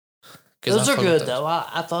 Those are good, though.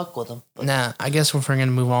 I fuck with them. Nah, I guess if we're going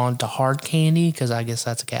to move on to hard candy, because I guess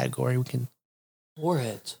that's a category we can...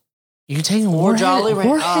 Warheads. You're taking Jolly Ranchers.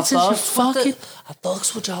 Warheads is your fucking... I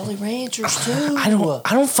fucks with Jolly Ranchers, too. I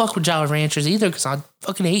don't fuck with Jolly Ranchers either, because I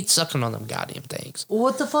fucking hate sucking on them goddamn things. Well,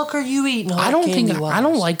 what the fuck are you eating hard I don't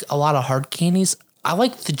candy-wise? like a lot of hard candies. I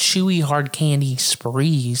like the chewy hard candy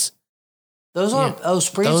sprees. Those are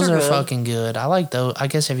sprees those are are good. fucking good. I like those. I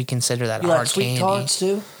guess if you consider that You hard like sweet candy. tarts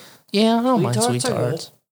too? Yeah, I don't Sweet mind tarts sweet are good.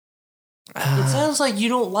 tarts. It sounds like you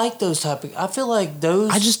don't like those type of. I feel like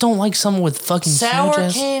those. I just don't like someone with fucking sour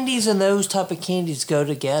huge candies and those type of candies go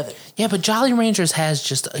together. Yeah, but Jolly Ranchers has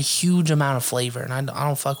just a huge amount of flavor, and I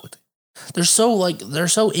don't fuck with it. They're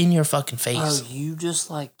so in your fucking face. Oh, you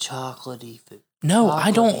just like chocolatey food. No, I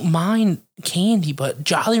don't mind candy, but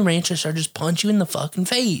Jolly Ranchers are just punch you in the fucking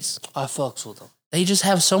face. I fucks with them. They just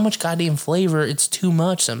have so much goddamn flavor, it's too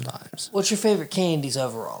much sometimes. What's your favorite candies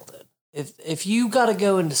overall, then? If you got to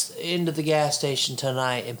go into the gas station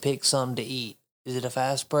tonight and pick something to eat, is it a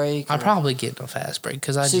fast break? I probably get a fast break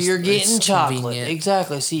because you're getting chocolate, convenient.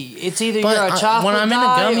 exactly. See, it's either But you're a chocolate when I'm in a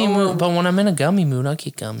guy gummy or, mood. But when I'm in a gummy mood, I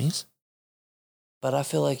get gummies. But I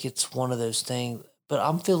feel like it's one of those things. But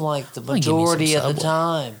I'm feeling like the might give me some majority of the Subway.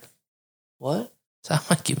 time. What? So I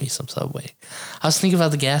might give me some Subway. I was thinking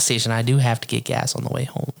about the gas station. I do have to get gas on the way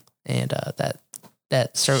home, and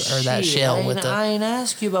that shell with the. I ain't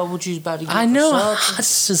asked you about what you was about to get. I know. I For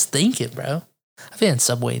was just thinking, bro. I've been in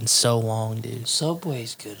Subway in so long, dude.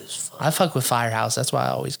 Subway's good as fuck. I fuck with Firehouse. That's why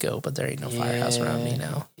I always go, but there ain't no Firehouse around me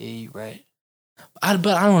now. Yeah, you're right. But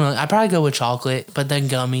I don't know. I'd probably go with chocolate, but then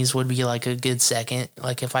gummies would be like a good second.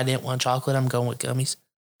 Like if I didn't want chocolate, I'm going with gummies.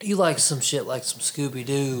 You like some shit like some Scooby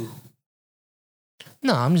Doo.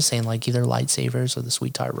 No, I'm just saying like either lightsabers or the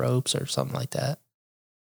sweet tart ropes or something like that.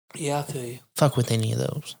 Yeah, I feel you. Fuck with any of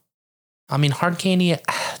those. I mean, hard candy,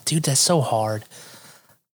 dude, that's so hard.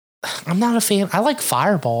 I'm not a fan. I like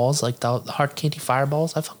fireballs, like the hard candy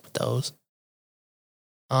fireballs. I fuck with those.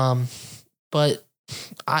 But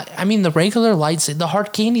I mean the regular the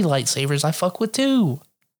hard candy lightsabers, I fuck with too.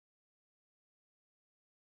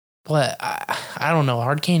 But I don't know.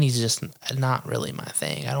 Hard candy's just not really my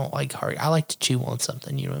thing. I don't like I like to chew on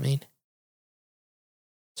something. You know what I mean?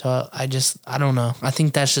 So I don't know. I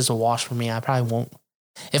think that's just a wash for me. I probably won't.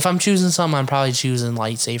 If I'm choosing something, I'm probably choosing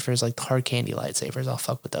lightsabers, like the hard candy lightsabers. I'll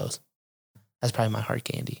fuck with those. That's probably my hard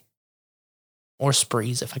candy. Or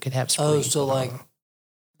sprees, if I could have sprees. Oh, so like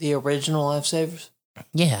the original Lifesavers?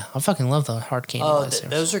 Yeah, I fucking love the hard candy lightsabers.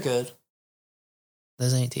 Those are good.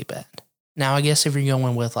 Those ain't too bad. Now, I guess if you're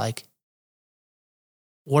going with like,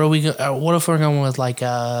 what if we're going with like,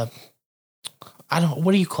 what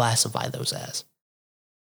do you classify those as?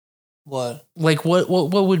 What? Like what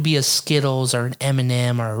would be a Skittles or an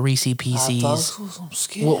M&M or a Reese's Pieces? I fuck with some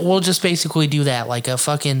Skittles. We'll just basically do that, like a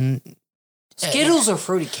fucking Skittles are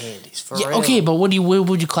fruity candies for real. Okay, but what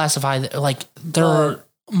would you classify? Like there are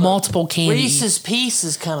multiple candies. Reese's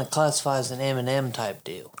Pieces kind of classifies an M&M type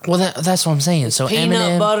deal. Well, that's what I'm saying. It's so peanut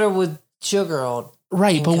M&M, butter with sugar on.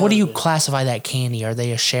 right? But what do you coated. classify that candy? Are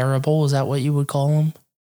they a shareable? Is that what you would call them?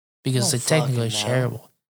 Because I they're don't technically fucking know. shareable.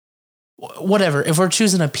 Whatever. If we're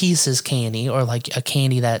choosing a pieces candy or like a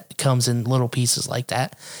candy that comes in little pieces like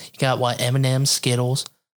that, you got what M&M, Skittles,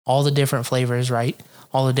 all the different flavors, right?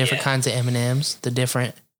 all the different kinds of M&Ms, the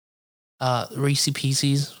different Reese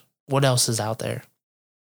Pieces. What else is out there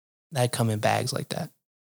that come in bags like that?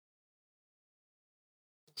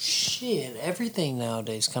 Shit, everything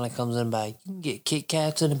nowadays kind of comes in a bag. You can get Kit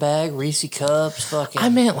Kats in a bag, Reese Cups, fucking. I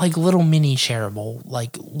meant like little mini shareable,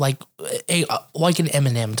 like an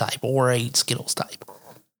M&M type or a Skittles type.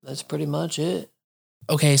 That's pretty much it.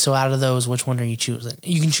 Okay, so out of those, which one are you choosing?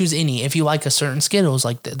 You can choose any. If you like a certain Skittles,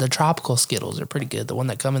 like the tropical Skittles are pretty good. The one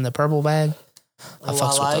that come in the purple bag, I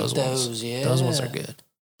fucks with those ones. Yeah. Those ones are good.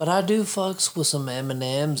 But I do fucks with some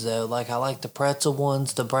M&Ms though. Like I like the pretzel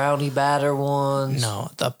ones, the brownie batter ones. No,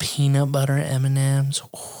 the peanut butter M&Ms.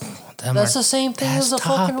 That's the same thing as the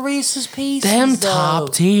fucking Reese's Pieces. Them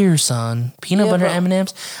top tier, son. Peanut butter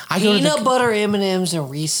M&Ms. Peanut butter M&Ms and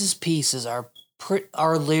Reese's Pieces are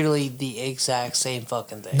literally the exact same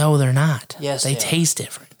fucking thing. No, they're not. Yes, they taste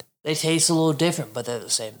different. They taste a little different, but they're the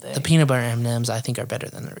same thing. The peanut butter M&Ms, I think, are better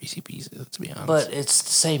than the Reese's Pieces, to be honest. But it's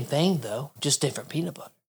the same thing, though. Just different peanut butter.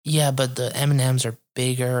 Yeah, but the M&Ms are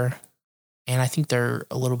bigger, and I think they're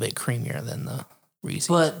a little bit creamier than the Reese's.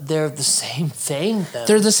 But they're the same thing, though.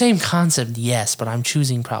 They're the same concept, yes, but I'm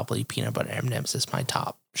choosing probably peanut butter M&Ms as my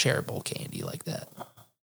top shareable candy like that.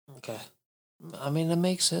 Okay. I mean, that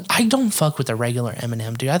makes sense. I don't fuck with the regular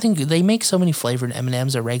M&M, dude. I think they make so many flavored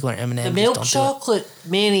M&Ms or regular M&Ms. The milk chocolate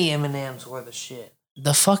mini M&Ms were the shit.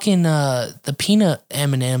 The fucking, the peanut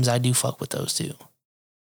M&Ms, I do fuck with those too.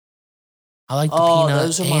 I like the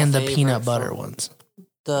peanut and the peanut butter ones.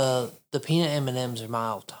 The peanut M&Ms are my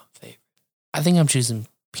all-time favorite. I think I'm choosing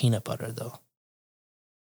peanut butter though.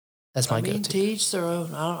 That's my go-to. To each their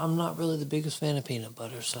own. I'm not really the biggest fan of peanut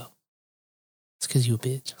butter, so. It's because you a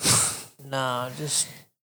bitch. Nah, just.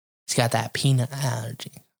 He's got that peanut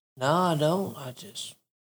allergy. No, I don't. I just.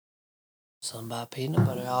 Something about peanut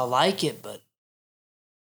butter. I like it, but.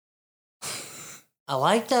 I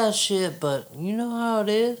like that shit, but you know how it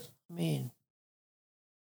is? I mean.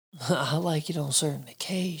 I like it on certain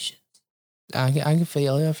occasions. I can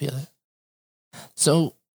feel it. I feel it.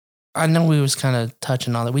 So, I know we was kind of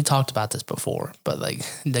touching on it. We talked about this before, but like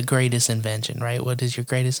the greatest invention, right? What is your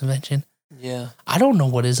greatest invention? Yeah. I don't know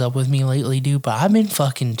what is up with me lately, dude, but I've been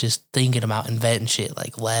fucking just thinking about inventing shit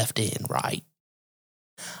like left and right.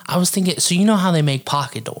 I was thinking, so you know how they make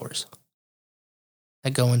pocket doors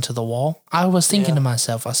that go into the wall? I was thinking to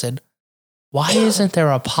myself, I said, why isn't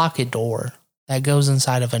there a pocket door that goes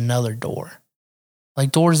inside of another door?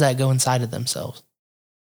 Like doors that go inside of themselves.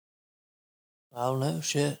 I don't know,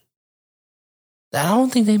 shit. I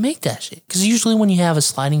don't think they make that shit. Because usually when you have a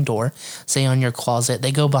sliding door, say on your closet,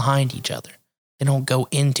 they go behind each other. They don't go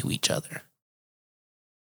into each other.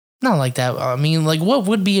 Not like that. I mean, like what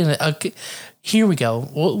would be here we go.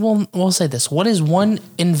 We'll say this. What is one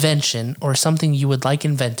invention or something you would like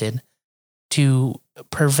invented to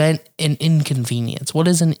prevent an inconvenience? What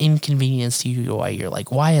is an inconvenience to you? Why you're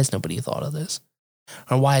like, why has nobody thought of this?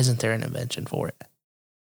 Or why isn't there an invention for it?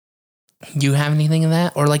 Do you have anything in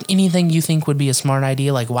that? Or like anything you think would be a smart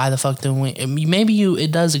idea? Like why the fuck don't we? Maybe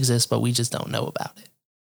it does exist, but we just don't know about it.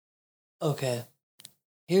 Okay.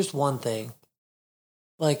 Here's one thing.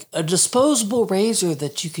 Like a disposable razor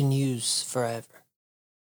that you can use forever.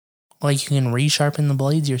 Like you can resharpen the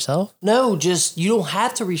blades yourself? No, just you don't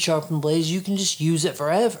have to resharpen blades. You can just use it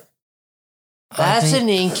forever. That's an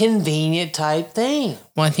inconvenient type thing.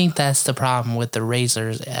 Well, I think that's the problem with the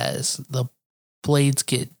razors as the blades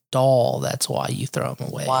get dull. That's why you throw them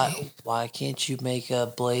away. Why can't you make a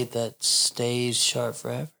blade that stays sharp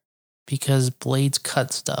forever? Because blades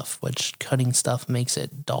cut stuff, which cutting stuff makes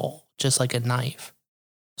it dull, just like a knife.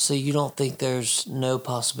 So you don't think there's no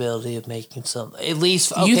possibility of making something, at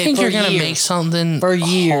least, okay, you think you're going to make something for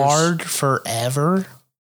years. Hard forever?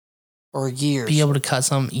 Or years. Be able to cut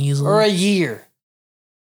something easily? Or a year.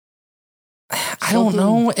 I don't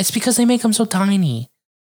know. It's because they make them so tiny.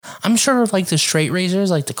 I'm sure like the straight razors,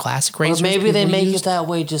 like the classic razors. Or maybe they make it that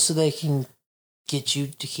way just so they can get you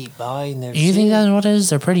to keep buying their shit. You think that's what it is?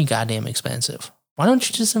 They're pretty goddamn expensive. Why don't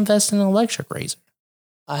you just invest in an electric razor?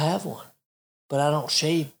 I have one, but I don't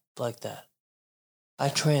shave like that. I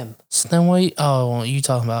trim. So then you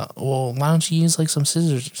talking about, well, why don't you use like some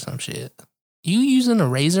scissors or some shit? You using a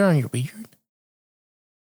razor on your beard?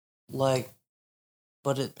 Like,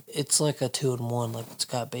 but it's like a 2-in-1. Like it's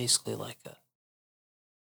got basically like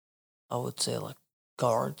I would say like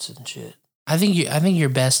guards and shit. I think your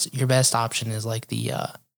best option is like the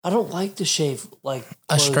I don't like to shave like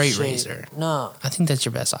a straight razor. No. I think that's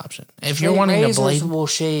your best option. If you're wanting a blade, will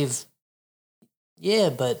shave. Yeah,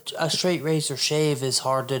 but a straight razor shave is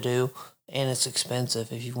hard to do and it's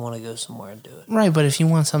expensive if you want to go somewhere and do it. Right, but if you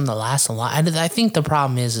want something to last a lot, I think the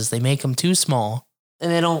problem is they make them too small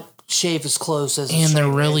And they don't shave as close as. And they're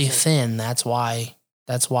really thin. That's why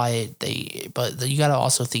they. But you got to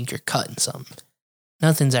also think you're cutting something.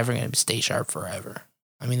 Nothing's ever going to stay sharp forever.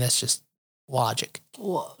 I mean, that's just logic.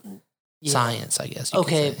 Well, yeah. Science, I guess. You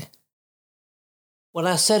could say. When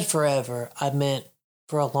I said forever, I meant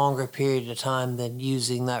for a longer period of time than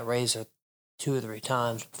using that razor 2 or 3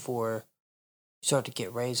 times before you start to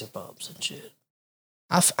get razor bumps and shit.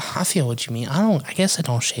 I feel what you mean. I guess I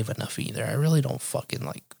don't shave enough either. I really don't fucking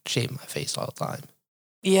like shave my face all the time.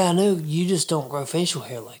 Yeah, I know. You just don't grow facial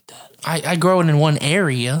hair like that. I grow it in one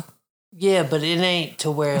area. Yeah, but it ain't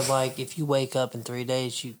to where like if you wake up in 3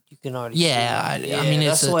 days, you can already. Yeah, see it. I mean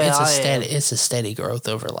it's a steady growth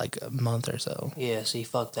over like a month or so. Yeah, see,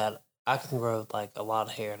 fuck that. I can grow like a lot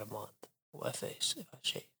of hair in a month on my face if I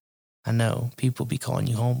shave. I know people be calling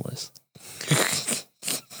you homeless.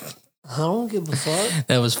 I don't give a fuck.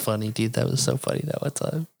 That was funny, dude. That was so funny that one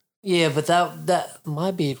time. Yeah, but that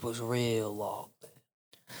my beard was real long.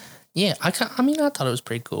 Yeah, I thought it was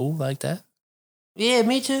pretty cool like that. Yeah,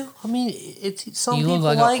 me too. I mean, it's some you people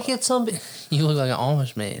like it. Some you look like an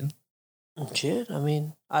Amish man. Shit, I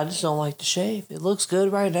mean, I just don't like to shave. It looks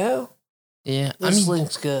good right now. Yeah, this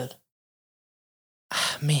looks good.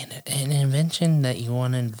 Man, an invention that you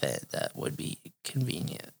want to invent that would be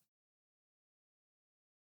convenient.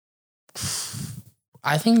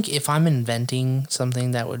 I think if I'm inventing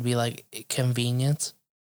something that would be like convenience.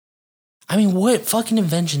 I mean, what fucking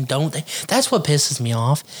invention don't they? That's what pisses me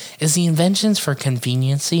off is the inventions for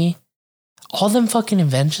conveniency. All them fucking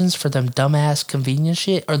inventions for them dumbass convenience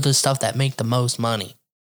shit are the stuff that make the most money.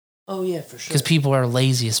 Oh yeah, for sure. Because people are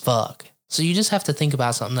lazy as fuck. So you just have to think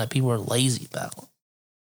about something that people are lazy about.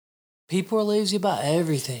 People are lazy about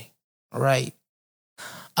everything. Right.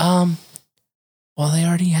 Well, they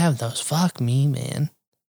already have those. Fuck me, man.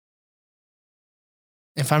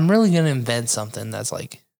 If I'm really going to invent something that's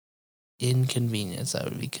like inconvenience, that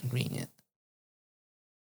would be convenient.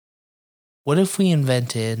 What if we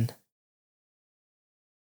invented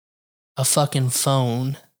a fucking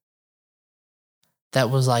phone that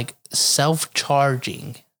was like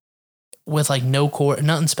self-charging with like no cord,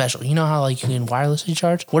 nothing special? You know how like you can wirelessly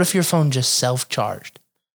charge? What if your phone just self-charged?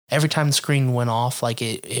 Every time the screen went off, like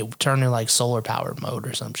it turned in like solar power mode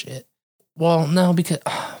or some shit. Well, no, because,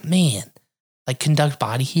 man, like conduct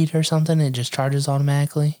body heat or something, it just charges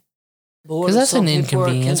automatically. Because that's an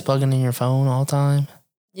inconvenience, plugging in your phone all the time.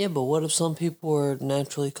 Yeah, but what if some people are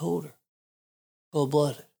naturally colder?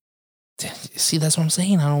 Cold-blooded. See, that's what I'm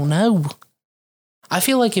saying. I don't know. I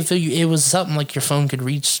feel like if it was something like your phone could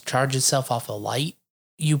recharge itself off a light,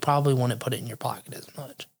 you probably wouldn't put it in your pocket as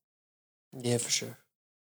much. Yeah, for sure.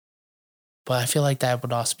 But I feel like that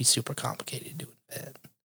would also be super complicated to invent.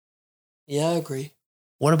 Yeah, I agree.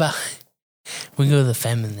 What about we go to the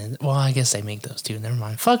feminine? Well, I guess they make those too. Never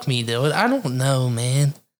mind. Fuck me, dude. I don't know,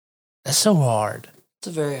 man. That's so hard. It's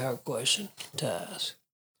a very hard question to ask.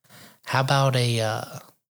 How about a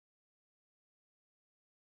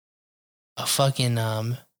fucking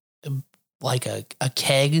like a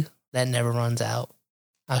keg that never runs out?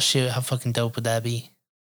 Oh shit, how fucking dope would that be?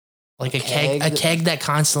 Like a keg that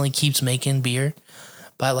constantly keeps making beer,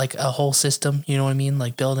 but like a whole system, you know what I mean?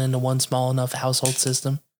 Like built into one small enough household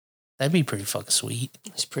system. That'd be pretty fucking sweet.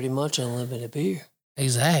 It's pretty much unlimited beer.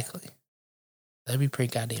 Exactly. That'd be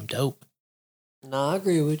pretty goddamn dope. No, I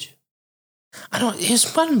agree with you.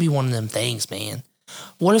 It's gonna be one of them things, man.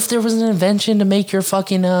 What if there was an invention to make your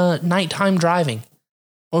fucking nighttime driving?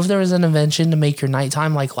 What if there was an invention to make your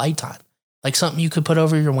nighttime like light time? Like something you could put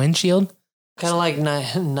over your windshield? Kind of like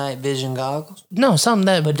night vision goggles? No, something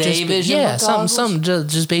that... But day vision goggles? something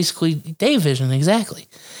just basically day vision, exactly.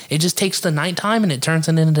 It just takes the nighttime and it turns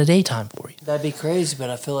it into daytime for you. That'd be crazy, but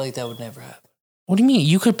I feel like that would never happen. What do you mean?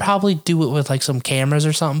 You could probably do it with like some cameras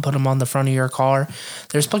or something, put them on the front of your car.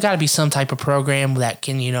 There's got to be some type of program that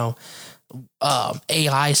can,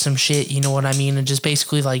 AI some shit, you know what I mean? And just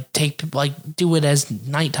basically do it as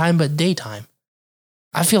nighttime but daytime.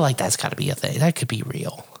 I feel like that's got to be a thing. That could be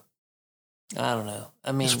real. I don't know.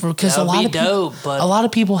 I mean, because a lot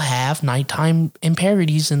of people have nighttime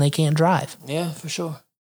impairments and they can't drive. Yeah, for sure.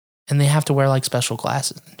 And they have to wear like special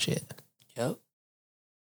glasses and shit. Yep.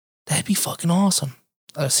 That'd be fucking awesome.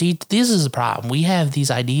 See, this is a problem. We have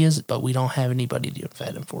these ideas, but we don't have anybody to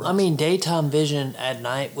invent them for us. I mean, daytime vision at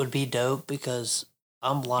night would be dope because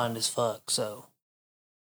I'm blind as fuck, so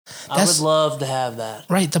I would love to have that.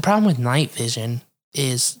 Right. The problem with night vision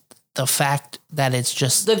is the fact that it's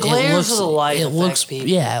just... The glares of the light affects people.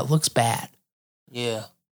 Yeah, it looks bad. Yeah.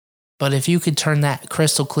 But if you could turn that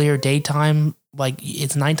crystal clear daytime, like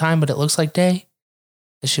it's nighttime, but it looks like day,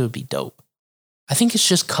 this shit would be dope. I think it's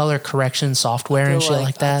just color correction software and shit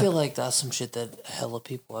like that. I feel like that's some shit that hella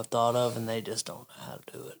people have thought of, and they just don't know how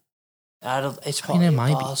to do it. It's probably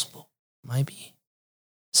impossible. Might be.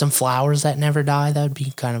 Some flowers that never die. That would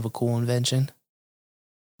be kind of a cool invention.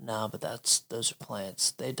 Nah, but those are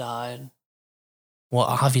plants. They died. Well,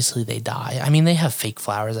 obviously they die. I mean, they have fake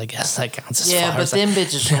flowers. I guess that counts as flowers. Yeah, but them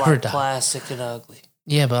bitches are like die. Plastic and ugly.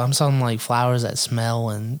 Yeah, but I'm talking like flowers that smell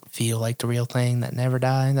and feel like the real thing that never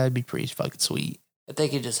die. That'd be pretty fucking sweet. If they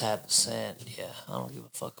could just have the scent, yeah. I don't give a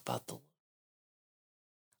fuck about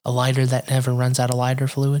a lighter that never runs out of lighter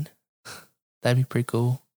fluid. That'd be pretty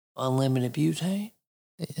cool. Unlimited butane?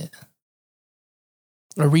 Yeah.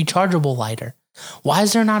 A rechargeable lighter. Why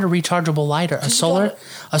is there not a rechargeable lighter? A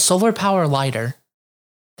solar power lighter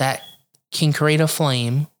that can create a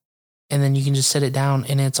flame, and then you can just set it down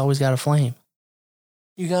and it's always got a flame.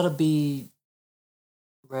 You gotta be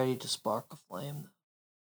ready to spark a flame.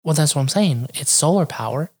 Well, that's what I'm saying. It's solar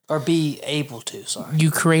power. Or be able to, sorry.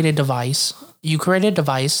 You create a device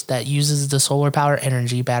that uses the solar power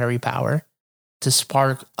energy, battery power, to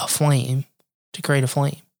spark a flame, to create a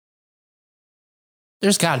flame.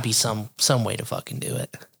 There's got to be some way to fucking do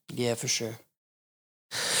it. Yeah, for sure.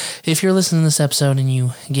 If you're listening to this episode and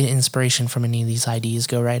you get inspiration from any of these ideas,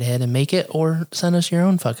 go right ahead and make it, or send us your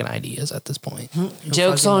own fucking ideas at this point.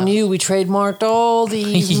 Joke's on you. We trademarked all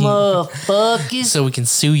these motherfuckers. So we can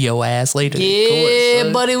sue your ass later.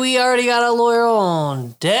 Yeah, buddy, we already got a lawyer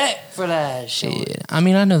on deck for that shit. Yeah, I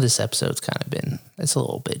mean, I know this episode's kind of been, it's a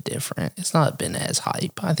little bit different. It's not been as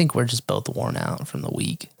hype. I think we're just both worn out from the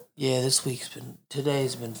week. Yeah,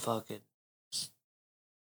 today's been fucking.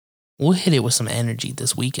 We'll hit it with some energy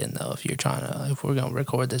this weekend, though, if we're going to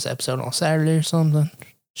record this episode on Saturday or something.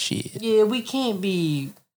 Shit. Yeah, we can't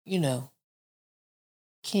be,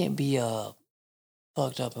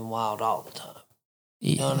 fucked up and wild all the time.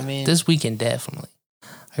 You know what I mean? This weekend, definitely.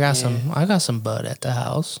 I got some bud at the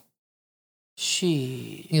house.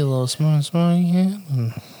 Shit. You a little small, yeah.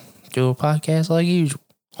 Do a podcast like usual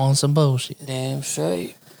on some bullshit. Damn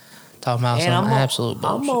straight. Talking about some absolute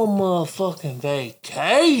bullshit. I'm on motherfucking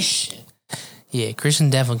vacation. Yeah, Christian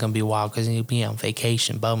definitely gonna be wild because he'll be on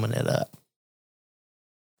vacation bumming it up.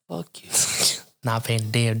 Fuck you. Not paying a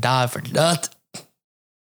damn dime for nothing.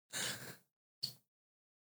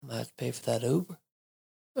 I'm gonna have to pay for that Uber.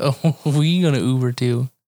 Oh, where you gonna Uber to?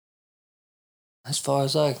 As far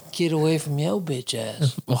as I can get away from your bitch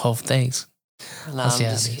ass. Well, thanks. Nah, I'm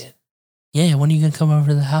just kidding. Yeah, when are you gonna come over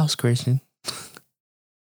to the house, Christian?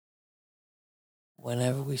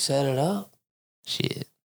 Whenever we set it up. Shit.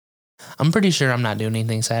 I'm pretty sure I'm not doing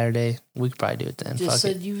anything Saturday. We could probably do it then. Just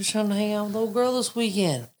said you was trying to hang out with old girl this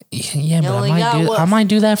weekend. Yeah, but I might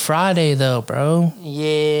do that Friday though, bro.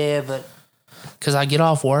 Yeah, but because I get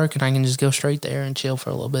off work and I can just go straight there and chill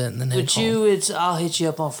for a little bit and then head home. I'll hit you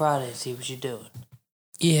up on Friday and see what you're doing.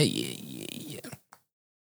 Yeah.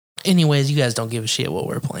 Anyways, you guys don't give a shit what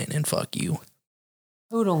we're playing and fuck you.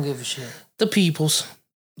 Who don't give a shit? The peoples.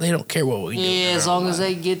 They don't care what we do. Yeah, as long as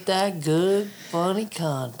they get that good, funny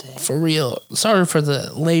content. For real. Sorry for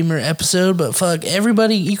the lamer episode, but fuck,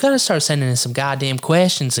 everybody, you gotta start sending in some goddamn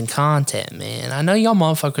questions and content, man. I know y'all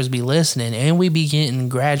motherfuckers be listening, and we be getting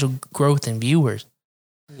gradual growth in viewers.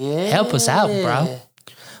 Yeah. Help us out, bro.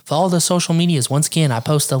 Follow the social medias. Once again, I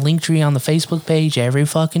post a link tree on the Facebook page every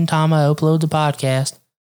fucking time I upload the podcast.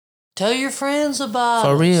 Tell your friends about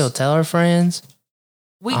For real, tell our friends.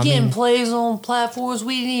 We getting plays on platforms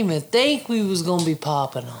we didn't even think we was going to be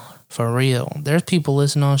popping on. For real. There's people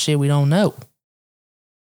listening on shit we don't know.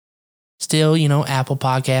 Still, Apple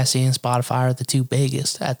Podcasts and Spotify are the two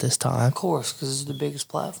biggest at this time. Of course, because it's the biggest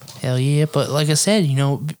platform. Hell yeah. But like I said,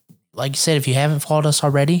 if you haven't followed us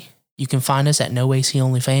already, you can find us at No AC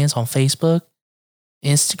Only Fans on Facebook,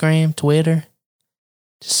 Instagram, Twitter.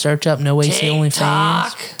 Just search up No AC Only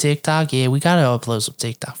Fans. TikTok. Yeah, we got to upload some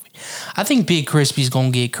TikTok. I think Big Crispy's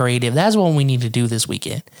going to get creative. That's what we need to do this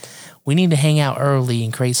weekend. We need to hang out early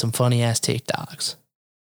and create some funny-ass TikToks.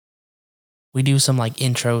 We do some,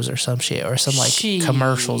 intros or some shit, or some,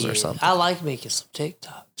 commercials or something. I like making some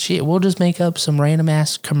TikTok. Shit, we'll just make up some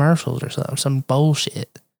random-ass commercials or something, some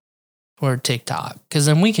bullshit for TikTok. Because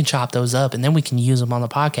then we can chop those up, and then we can use them on the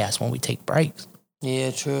podcast when we take breaks.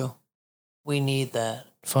 Yeah, true. We need that.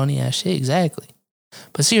 Funny-ass shit, exactly.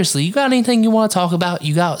 But seriously, you got anything you want to talk about?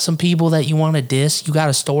 You got some people that you want to diss? You got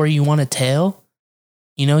a story you want to tell?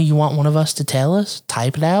 You want one of us to tell us?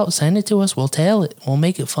 Type it out, send it to us. We'll tell it. We'll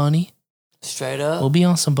make it funny. Straight up. We'll be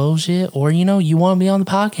on some bullshit. Or, you want to be on the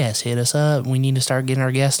podcast, hit us up. We need to start getting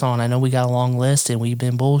our guests on. I know we got a long list and we've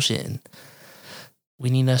been bullshitting. We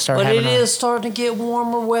need to start But having it is starting to get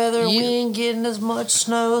warmer weather. Yeah. We ain't getting as much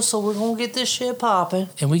snow, so we're going to get this shit popping.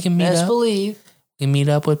 And we can meet Best up. believe. We can meet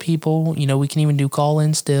up with people. You know, we can even do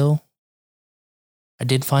call-in still. I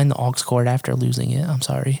did find the aux cord after losing it. I'm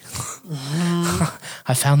sorry.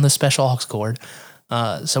 I found the special aux cord.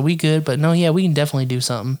 So we good. But no, yeah, we can definitely do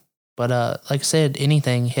something. But like I said,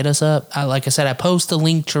 anything, hit us up. Like I said, I post a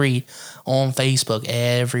link tree on Facebook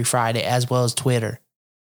every Friday as well as Twitter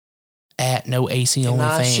at No AC Only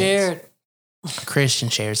Not Fans. share it. Christian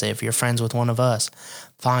shares it. If you're friends with one of us,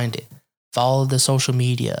 find it. Follow the social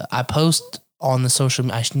media. I post on the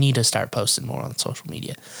social. I need to start posting more on social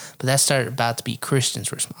media, but that's about to be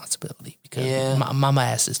Christian's responsibility because my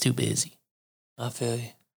ass is too busy. I feel you.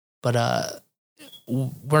 But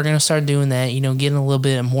we're gonna start doing that. You know, getting a little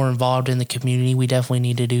bit more involved in the community. We definitely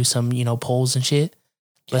need to do some polls and shit.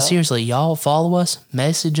 But seriously, y'all follow us,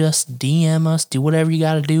 message us, DM us, do whatever you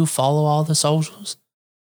got to do. Follow all the socials.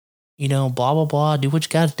 Blah, blah, blah. Do what you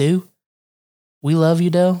got to do. We love you,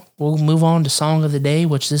 though. We'll move on to Song of the Day,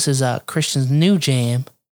 which this is Christian's new jam.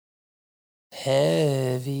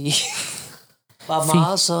 Heavy. By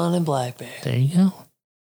My Son and Blackberry. There you go.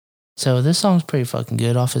 So this song's pretty fucking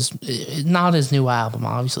good off not his new album,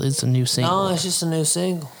 obviously. It's a new single. No, it's just a new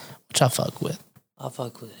single. Which I fuck with. I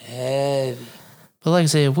fuck with it heavy. But like I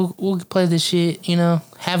said, we'll play this shit,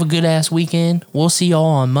 have a good ass weekend. We'll see y'all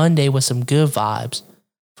on Monday with some good vibes.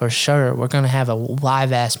 For sure. We're going to have a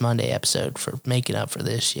live ass Monday episode for making up for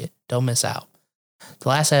this shit. Don't miss out. The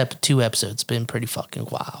last 2 episodes been pretty fucking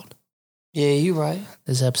wild. Yeah, you right.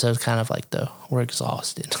 This episode's kind of like we're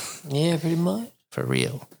exhausted. Yeah, pretty much. For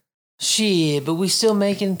real. Shit, but we still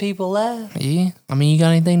making people laugh. Yeah. I mean, you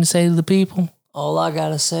got anything to say to the people? All I got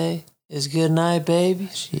to say is good night, baby.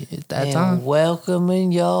 Shit, that and time.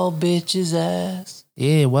 Welcoming y'all bitches ass.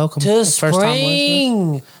 Yeah, welcome to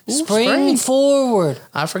spring. Ooh, spring forward.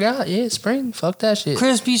 I forgot. Yeah, spring. Fuck that shit.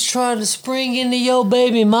 Crispy's trying to spring into your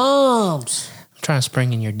baby moms. I'm trying to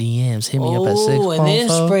spring in your DMs. Hit me up at 6. Oh, and then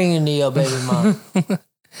spring into your baby mom.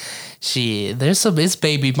 Shit, it's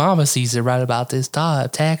baby mama season right about this time.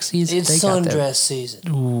 Tax season. It's sundress season.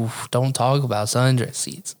 Ooh, don't talk about sundress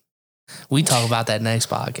season. We talk about that next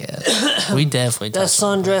podcast. We definitely talk That's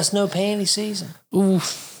sundress no panty season. Ooh,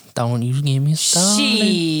 don't you get me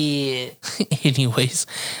started. Shit. Anyways,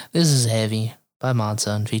 this is Heavy by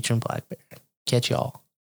Monson featuring Blackberry. Catch y'all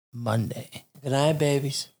Monday. Good night,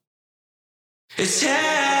 babies. It's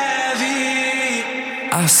heavy.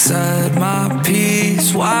 I said my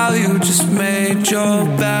piece while you just made your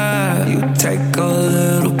bed. You take a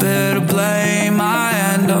little bit of blame, I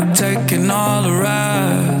end up taking all the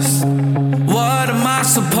rest. What am I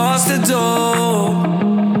supposed to do?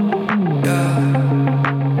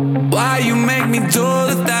 Yeah. Why you make me do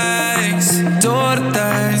the things,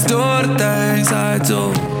 I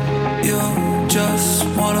do? You just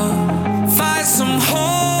wanna find some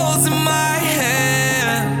holes in my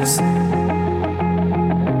hands.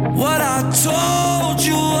 What I told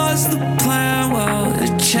you was the plan, well,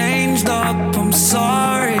 it changed up. I'm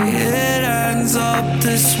sorry, it ends up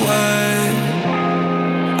this way.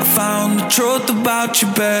 I found the truth about you,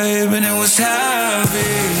 babe, and it was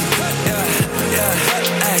heavy. Yeah,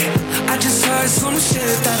 hey. I just heard some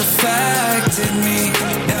shit that affected me.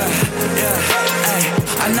 Yeah, hey.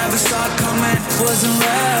 I never saw it coming, wasn't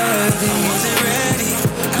ready.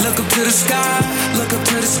 Look up to the sky.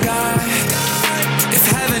 If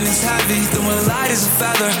heaven is heavy, then we're light as a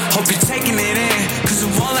feather. Hope you're taking it in, cause it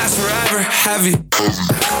won't last forever. Heavy.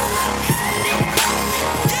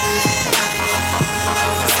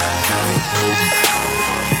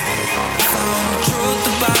 Found the truth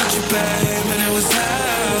about you, babe, and it was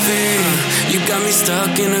heavy. You got me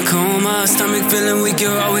stuck in a coma, stomach feeling weak,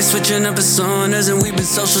 you're always switching up personas. And we've been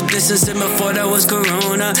social distancing before that was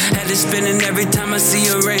corona. Head is spinning every time I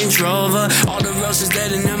see a Range Rover. All the roads is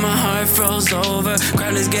dead and then my heart froze over.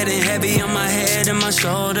 Crown is getting heavy on my head and my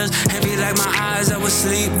shoulders. Heavy like my eyes, I was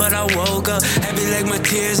asleep but I woke up. Heavy like my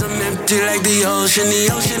tears, I'm empty like the ocean.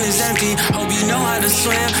 The ocean is empty, hope you know how to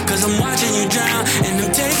swim, cause I'm watching you drown and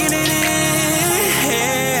I'm taking it in.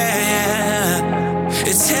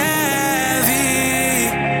 It's heavy.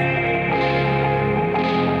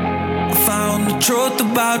 Truth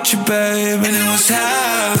about you, babe, and it was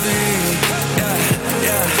heavy.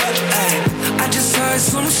 Yeah, hey. I just heard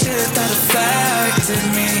some shit that affected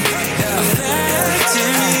me.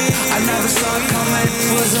 I never saw it coming,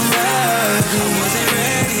 wasn't ready.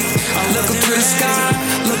 I look up to the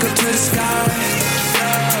sky.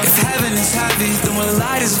 If heaven is heavy, then we're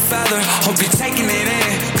light as a feather. Hope you're taking it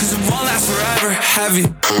in, cause it won't last forever. Heavy.